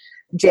to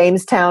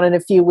Jamestown in a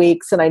few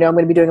weeks, and I know I'm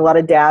going to be doing a lot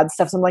of dad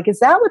stuff. So I'm like,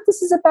 is that what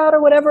this is about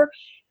or whatever?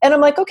 And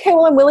I'm like, okay,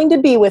 well, I'm willing to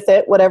be with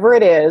it, whatever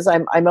it is.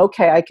 I'm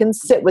okay. I can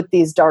sit with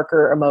these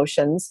darker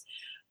emotions.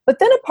 But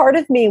then a part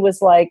of me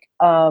was like,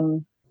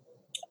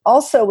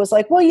 also was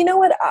like, well, you know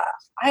what?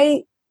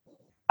 I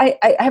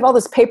have all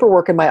this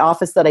paperwork in my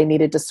office that I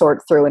needed to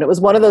sort through. And it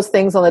was one of those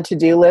things on the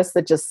to-do list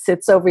that just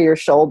sits over your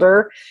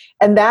shoulder.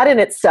 And that in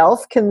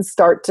itself can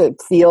start to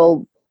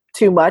feel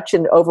too much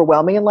and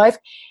overwhelming in life.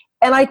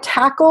 And I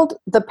tackled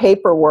the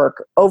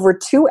paperwork over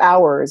 2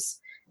 hours.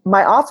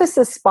 My office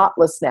is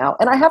spotless now.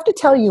 And I have to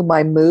tell you,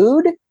 my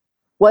mood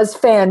was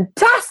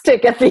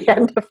fantastic at the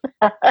end of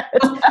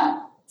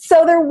that.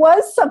 So there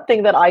was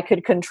something that I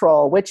could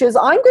control, which is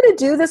I'm going to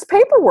do this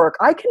paperwork.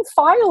 I can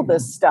file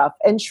this stuff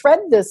and shred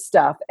this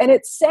stuff. And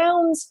it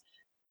sounds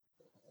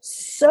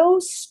so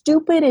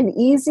stupid and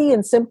easy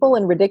and simple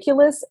and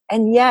ridiculous.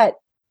 And yet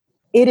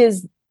it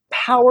is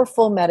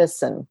powerful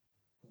medicine.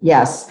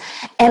 Yes.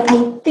 And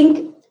I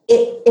think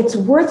it's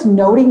worth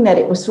noting that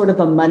it was sort of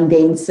a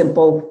mundane,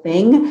 simple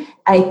thing.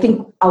 I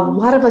think a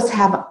lot of us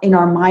have in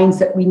our minds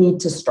that we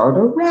need to start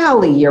a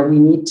rally, or we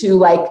need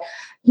to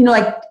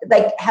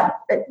have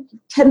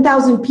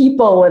 10,000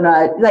 people and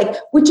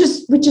which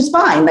is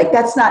fine. Like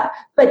that's not,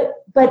 but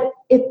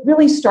it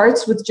really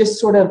starts with just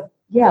sort of,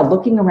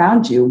 looking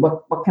around you.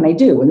 What can I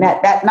do? And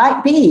that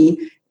might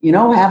be,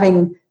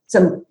 having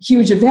some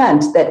huge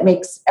event that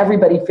makes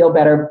everybody feel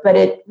better, but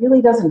it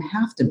really doesn't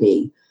have to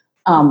be.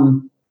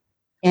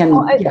 And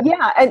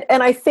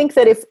I think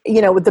that if,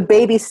 with the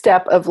baby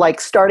step of like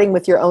starting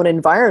with your own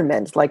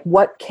environment, like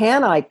what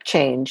can I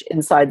change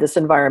inside this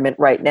environment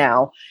right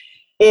now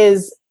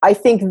is, I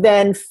think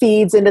then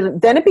feeds into,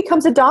 then it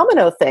becomes a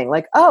domino thing.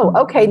 Like, oh,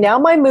 okay, now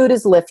my mood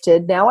is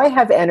lifted. Now I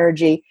have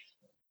energy,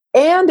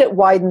 and it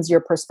widens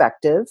your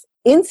perspective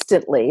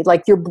instantly.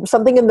 Like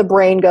something in the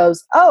brain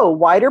goes, oh,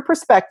 wider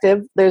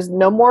perspective. There's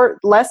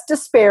less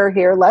despair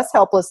here, less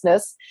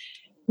helplessness.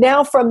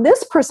 Now from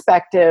this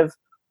perspective,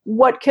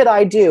 what could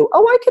I do?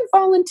 Oh, I could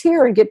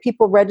volunteer and get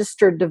people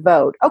registered to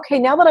vote. Okay,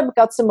 now that I've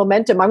got some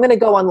momentum, I'm going to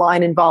go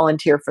online and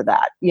volunteer for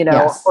that,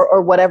 Yes.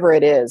 or whatever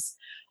it is.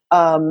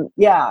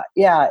 It's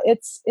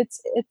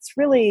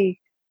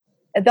really,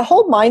 the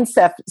whole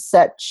mindset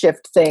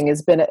shift thing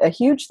has been a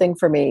huge thing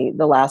for me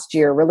the last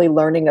year, really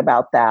learning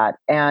about that.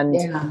 And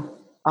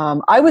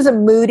I was a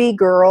moody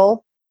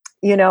girl.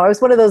 I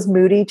was one of those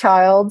moody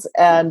childs,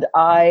 and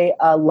I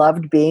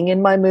loved being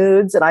in my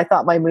moods. And I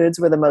thought my moods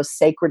were the most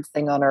sacred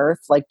thing on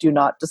earth. Like, do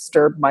not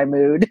disturb my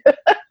mood.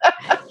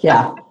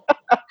 Yeah.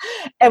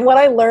 And when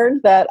I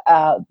learned that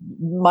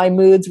my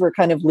moods were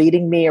kind of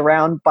leading me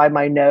around by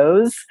my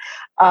nose,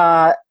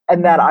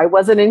 and that I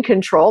wasn't in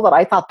control, that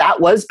I thought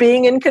that was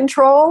being in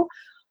control,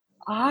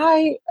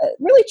 it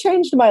really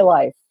changed my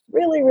life.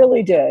 Really,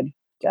 really did.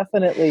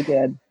 Definitely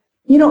did.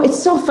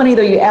 It's so funny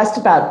though. You asked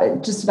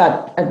about just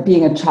about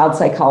being a child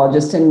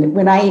psychologist, and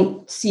when I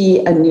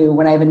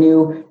have a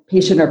new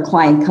patient or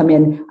client come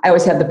in, I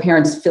always have the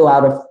parents fill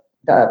out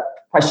the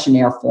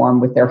questionnaire form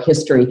with their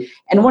history.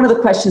 And one of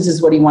the questions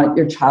is, what do you want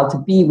your child to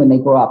be when they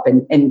grow up?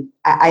 And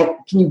I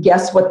can you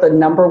guess what the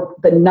number,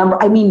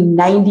 I mean,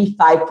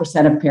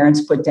 95% of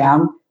parents put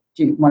down.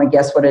 Do you want to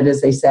guess what it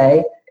is they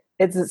say?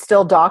 Is it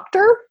still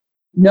doctor?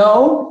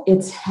 No,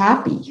 it's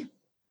happy.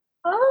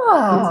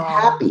 Oh. It's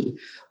happy,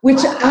 which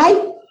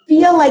I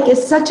feel like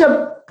is such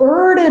a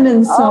burden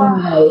in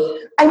some way.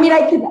 I mean,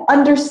 I can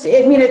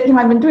understand. I mean,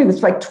 I've been doing this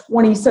for like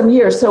 20 some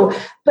years. So,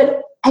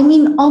 but I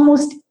mean,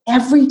 almost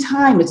every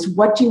time it's,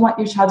 what do you want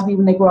your child to be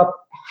when they grow up?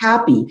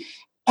 Happy.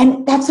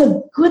 And that's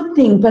a good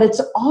thing, but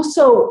it's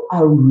also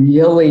a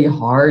really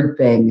hard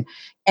thing.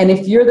 And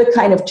if you're the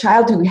kind of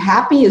child who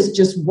happy is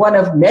just one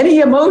of many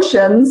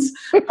emotions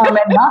and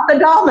not the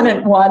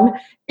dominant one,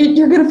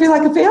 you're going to feel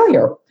like a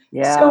failure.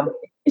 Yeah. So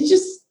it's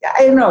just,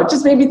 I don't know, it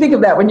just made me think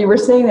of that when you were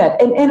saying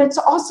that. And it's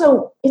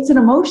also, it's an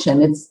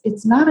emotion.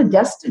 It's not a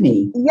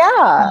destiny.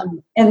 Yeah.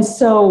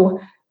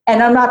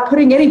 And I'm not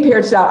putting any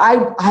parents down.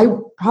 I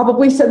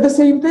probably said the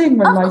same thing.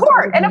 When of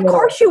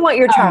course you want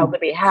your child to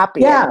be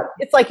happy. Yeah.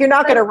 It's like, you're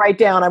not going to write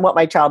down, I want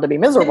my child to be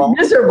miserable.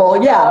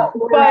 Miserable, yeah.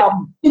 But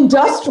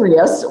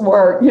industrious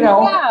or,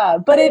 Yeah,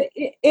 but it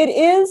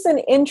is an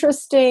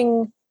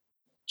interesting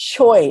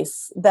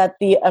choice that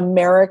the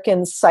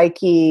American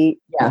psyche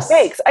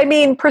makes. I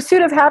mean,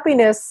 pursuit of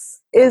happiness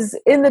is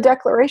in the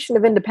Declaration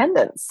of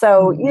Independence.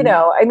 So,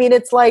 I mean,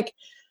 it's like,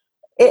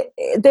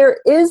 there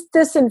is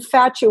this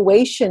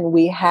infatuation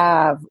we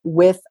have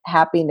with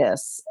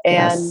happiness,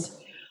 and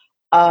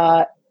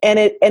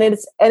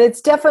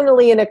it's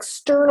definitely an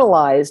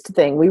externalized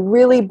thing. We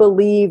really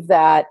believe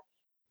that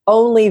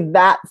only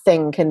that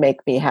thing can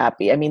make me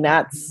happy. I mean,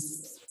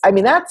 that's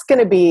going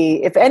to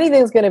be, if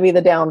anything's going to be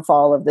the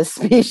downfall of the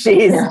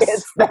species,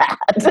 it's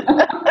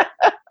that.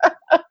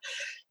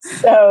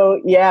 So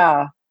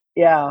yeah.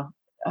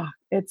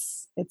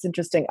 It's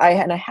interesting. I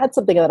had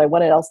something that I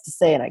wanted else to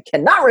say, and I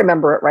cannot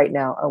remember it right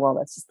now. Oh, well,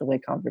 that's just the way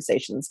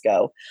conversations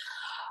go.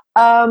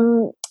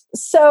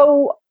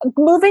 So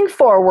moving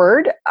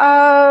forward,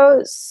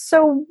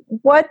 so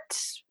what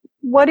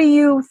do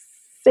you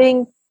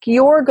think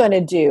you're going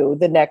to do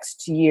the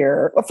next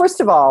year? Well,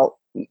 first of all,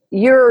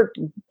 you're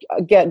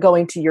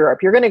going to Europe.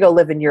 You're going to go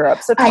live in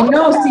Europe. So I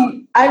know.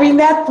 See, I mean,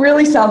 that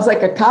really sounds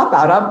like a cop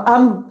out.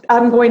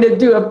 I'm going to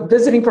do a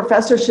visiting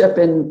professorship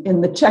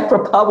in the Czech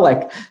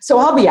Republic, so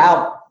I'll be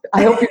out.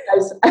 I hope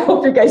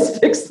you guys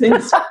fix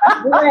things.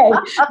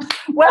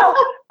 Well,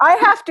 I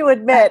have to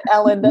admit,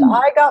 Ellen, that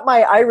I got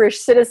my Irish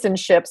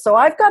citizenship, so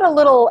I've got a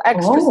little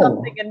extra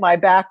something in my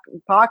back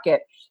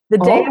pocket. The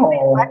day of the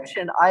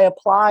election, I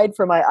applied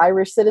for my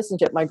Irish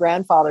citizenship. My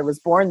grandfather was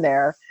born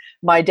there.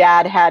 My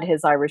dad had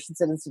his Irish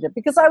citizenship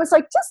because I was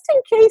like, just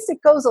in case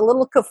it goes a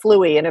little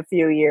kaflooey in a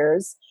few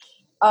years.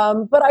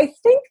 But I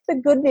think the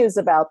good news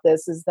about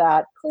this is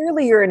that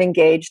clearly you're an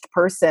engaged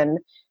person.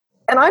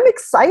 And I'm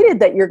excited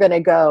that you're going to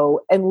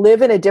go and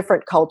live in a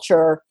different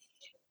culture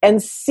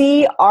and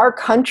see our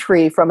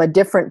country from a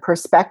different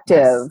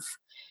perspective.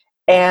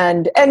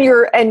 And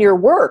your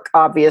work,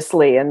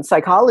 obviously, and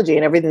psychology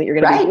and everything that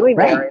you're going to be doing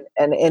there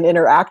and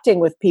interacting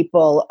with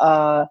people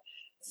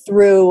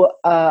through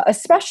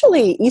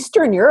especially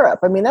Eastern Europe.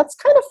 I mean, that's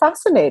kind of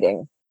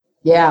fascinating.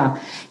 Yeah.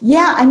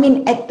 I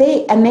mean,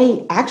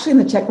 they actually in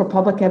the Czech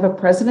Republic have a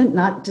president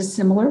not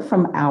dissimilar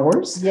from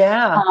ours.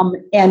 Yeah.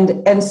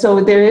 And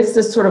so there is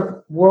this sort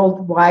of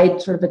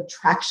worldwide sort of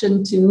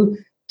attraction to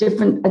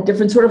a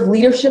different sort of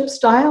leadership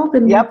style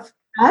than we've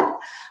had.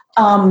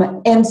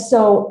 And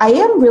so I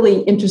am really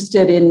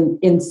interested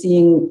in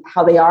seeing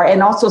how they are,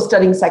 and also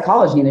studying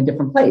psychology in a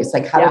different place.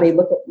 Like, how do they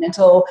look at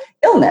mental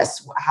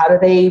illness? How do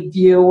they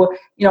view,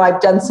 I've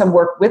done some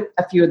work with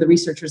a few of the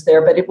researchers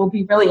there, but it will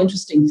be really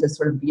interesting to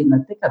sort of be in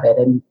the thick of it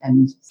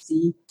and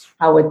see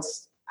how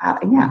it's, how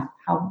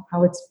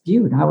it's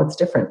viewed, how it's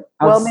different.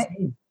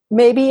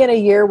 Maybe in a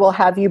year we'll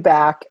have you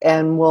back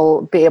and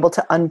we'll be able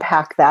to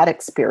unpack that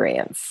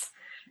experience.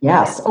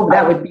 Yes. Oh,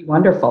 that would be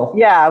wonderful.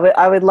 Yeah,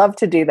 I would love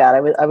to do that.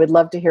 I would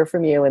love to hear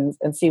from you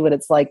and see what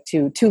it's like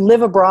to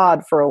live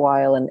abroad for a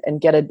while and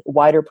get a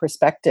wider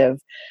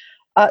perspective.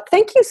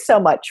 Thank you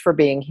so much for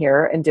being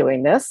here and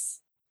doing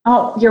this.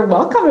 Oh, you're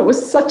welcome. It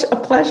was such a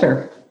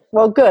pleasure.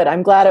 Well, good.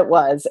 I'm glad it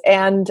was.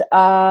 And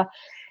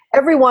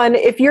everyone,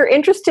 if you're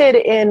interested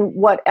in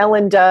what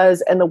Ellen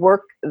does and the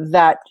work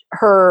that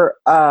her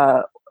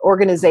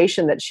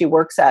organization that she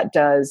works at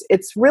does,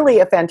 it's really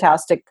a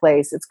fantastic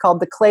place. It's called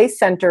the Clay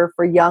Center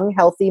for Young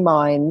Healthy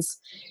Minds,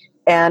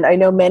 and I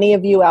know many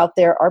of you out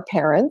there are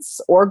parents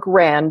or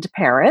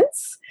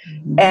grandparents,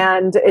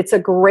 and it's a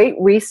great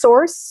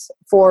resource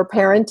for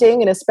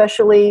parenting and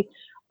especially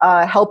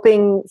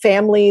helping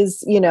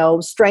families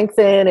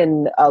strengthen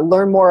and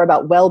learn more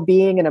about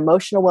well-being and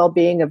emotional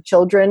well-being of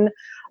children.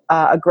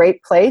 A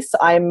great place.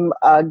 I'm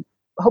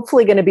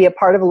hopefully going to be a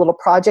part of a little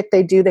project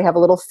they do. They have a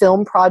little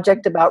film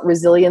project about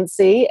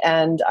resiliency,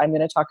 and I'm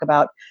going to talk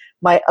about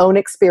my own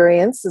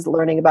experiences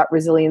learning about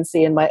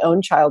resiliency in my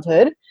own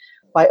childhood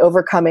by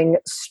overcoming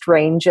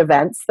strange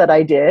events that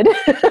I did.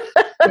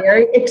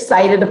 Very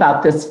excited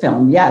about this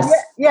film. Yes.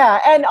 Yeah.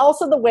 And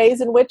also the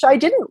ways in which I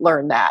didn't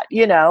learn that,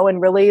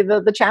 and really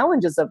the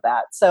challenges of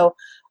that. So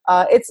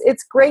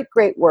it's great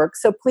work.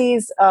 So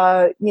please,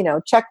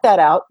 check that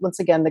out. Once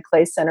again, the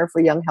Clay Center for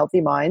Young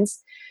Healthy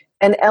Minds.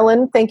 And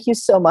Ellen, thank you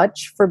so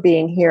much for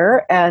being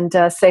here, and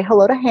say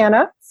hello to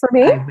Hannah for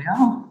me. I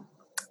will.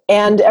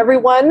 And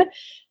everyone,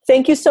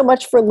 thank you so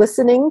much for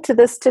listening to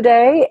this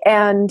today.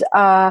 And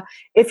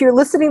if you're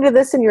listening to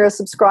this and you're a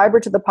subscriber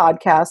to the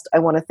podcast, I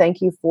want to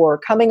thank you for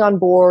coming on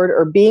board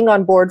or being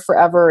on board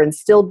forever and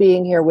still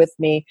being here with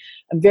me.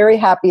 I'm very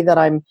happy that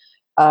I'm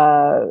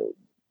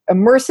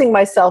immersing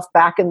myself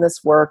back in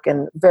this work,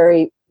 and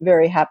very,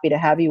 very happy to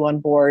have you on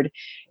board.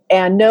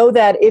 And know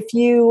that if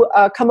you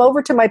come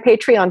over to my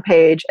Patreon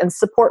page and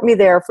support me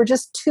there for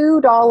just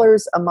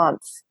 $2 a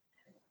month,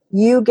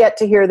 you get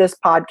to hear this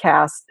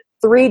podcast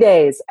 3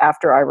 days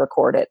after I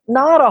record it.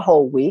 Not a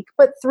whole week,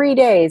 but 3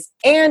 days.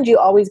 And you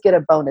always get a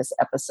bonus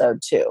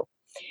episode too.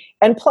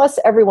 And plus,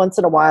 every once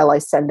in a while, I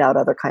send out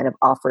other kind of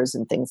offers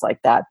and things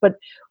like that. But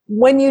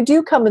when you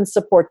do come and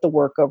support the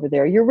work over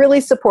there, you're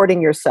really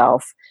supporting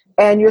yourself,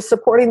 and you're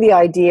supporting the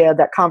idea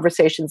that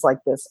conversations like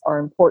this are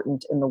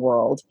important in the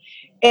world.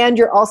 And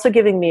you're also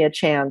giving me a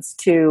chance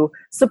to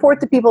support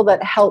the people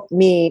that help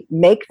me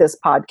make this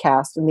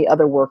podcast and the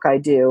other work I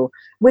do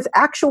with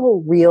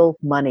actual real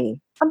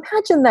money.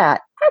 Imagine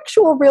that,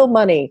 actual real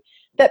money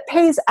that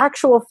pays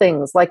actual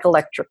things like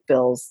electric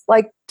bills,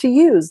 like to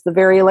use the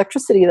very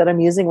electricity that I'm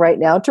using right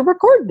now to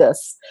record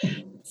this.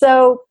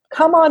 So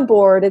come on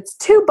board. It's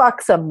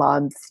 $2 a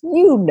month.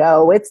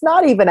 It's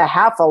not even a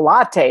half a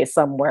latte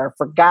somewhere,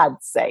 for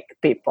God's sake,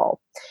 people.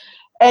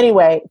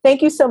 Anyway,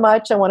 thank you so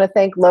much. I want to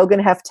thank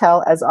Logan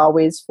Heftel, as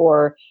always,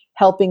 for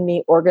helping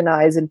me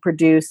organize and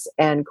produce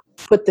and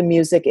put the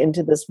music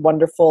into this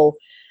wonderful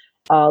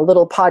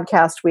little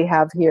podcast we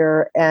have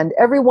here. And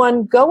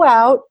everyone, go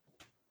out,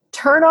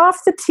 turn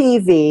off the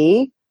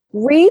TV,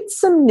 read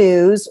some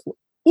news.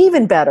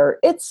 Even better,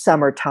 it's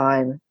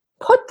summertime.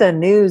 Put the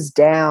news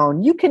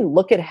down. You can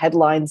look at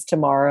headlines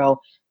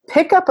tomorrow.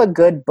 Pick up a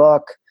good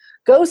book.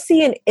 Go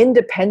see an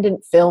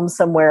independent film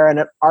somewhere in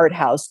an art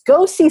house.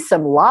 Go see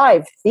some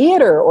live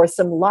theater or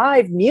some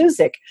live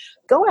music.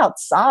 Go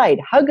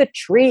outside, hug a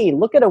tree,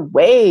 look at a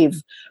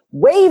wave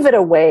at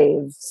a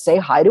wave, say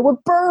hi to a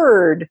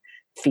bird,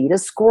 feed a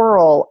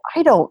squirrel.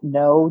 I don't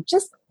know.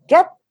 Just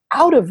get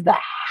out of the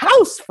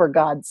house, for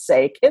God's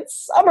sake.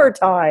 It's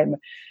summertime.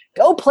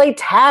 Go play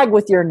tag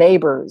with your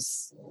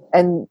neighbors.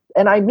 And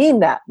I mean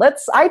that.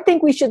 I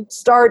think we should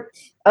start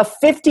a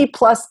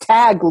 50+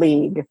 tag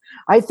league.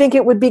 I think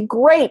it would be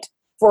great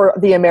for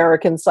the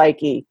American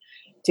psyche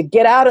to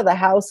get out of the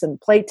house and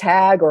play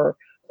tag or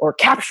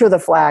capture the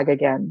flag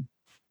again.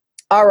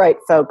 All right,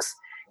 folks,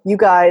 you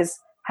guys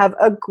have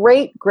a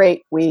great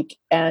week,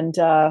 and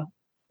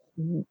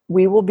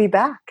we will be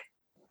back.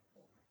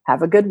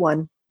 Have a good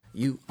one.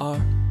 You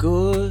are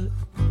good.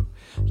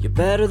 You're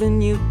better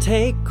than you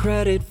take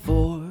credit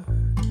for.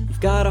 You've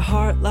got a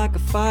heart like a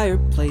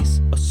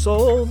fireplace, a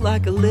soul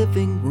like a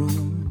living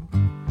room.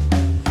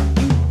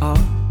 You are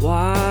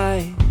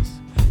wise.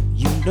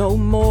 You know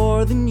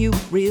more than you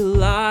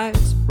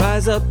realize.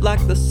 Rise up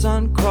like the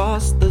sun,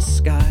 cross the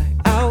sky,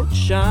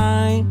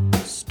 outshine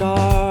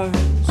stars.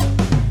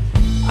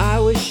 I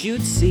wish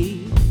you'd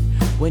see,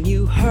 when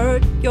you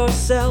hurt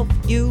yourself,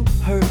 you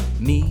hurt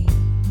me.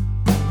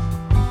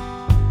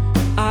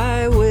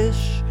 I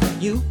wish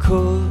you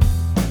could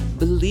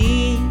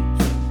believe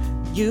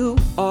you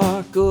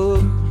are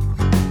good.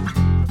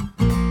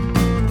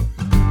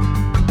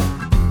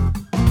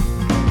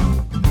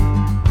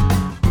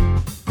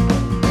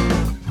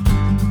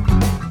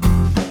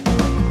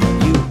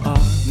 You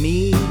are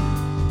me,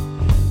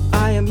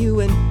 I am you,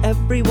 and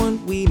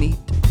everyone we meet.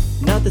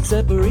 Nothing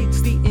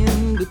separates the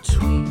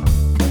in-between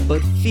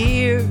but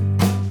fear.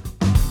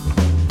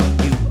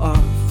 You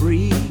are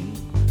free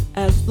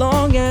as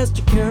long as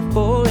you're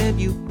careful and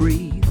you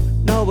breathe.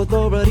 No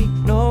authority,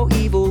 no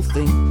evil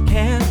thing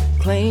can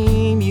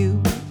claim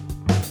you.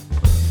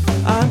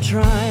 I'm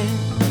trying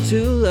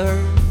to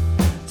learn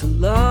to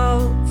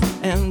love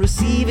and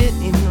receive it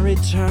in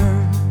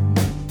return.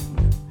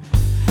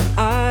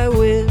 I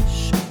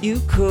wish you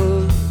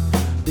could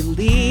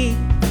believe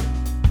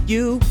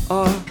you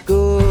are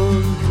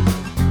good.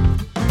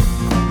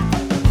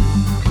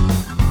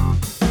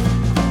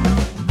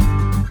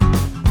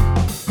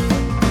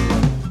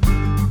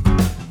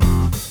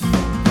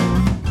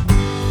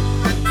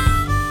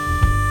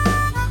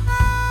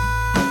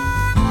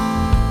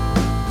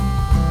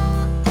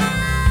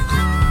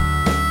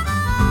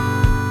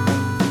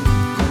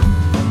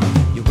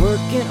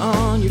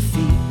 On your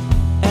feet,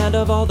 and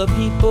of all the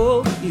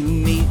people you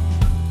meet,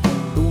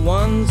 the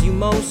ones you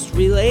most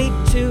relate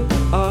to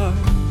are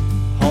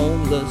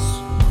homeless,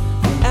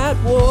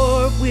 at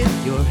war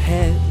with your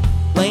head.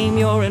 Blame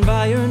your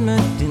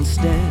environment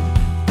instead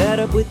fed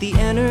up with the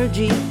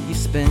energy you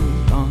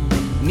spend on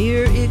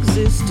mere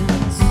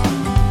existence.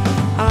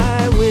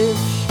 I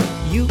wish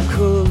you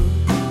could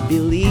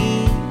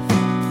believe.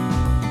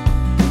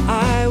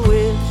 I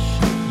wish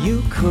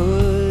you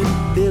could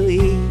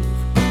believe.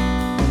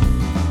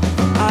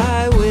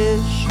 I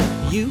wish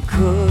you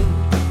could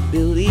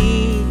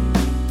believe.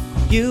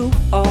 You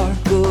are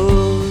good.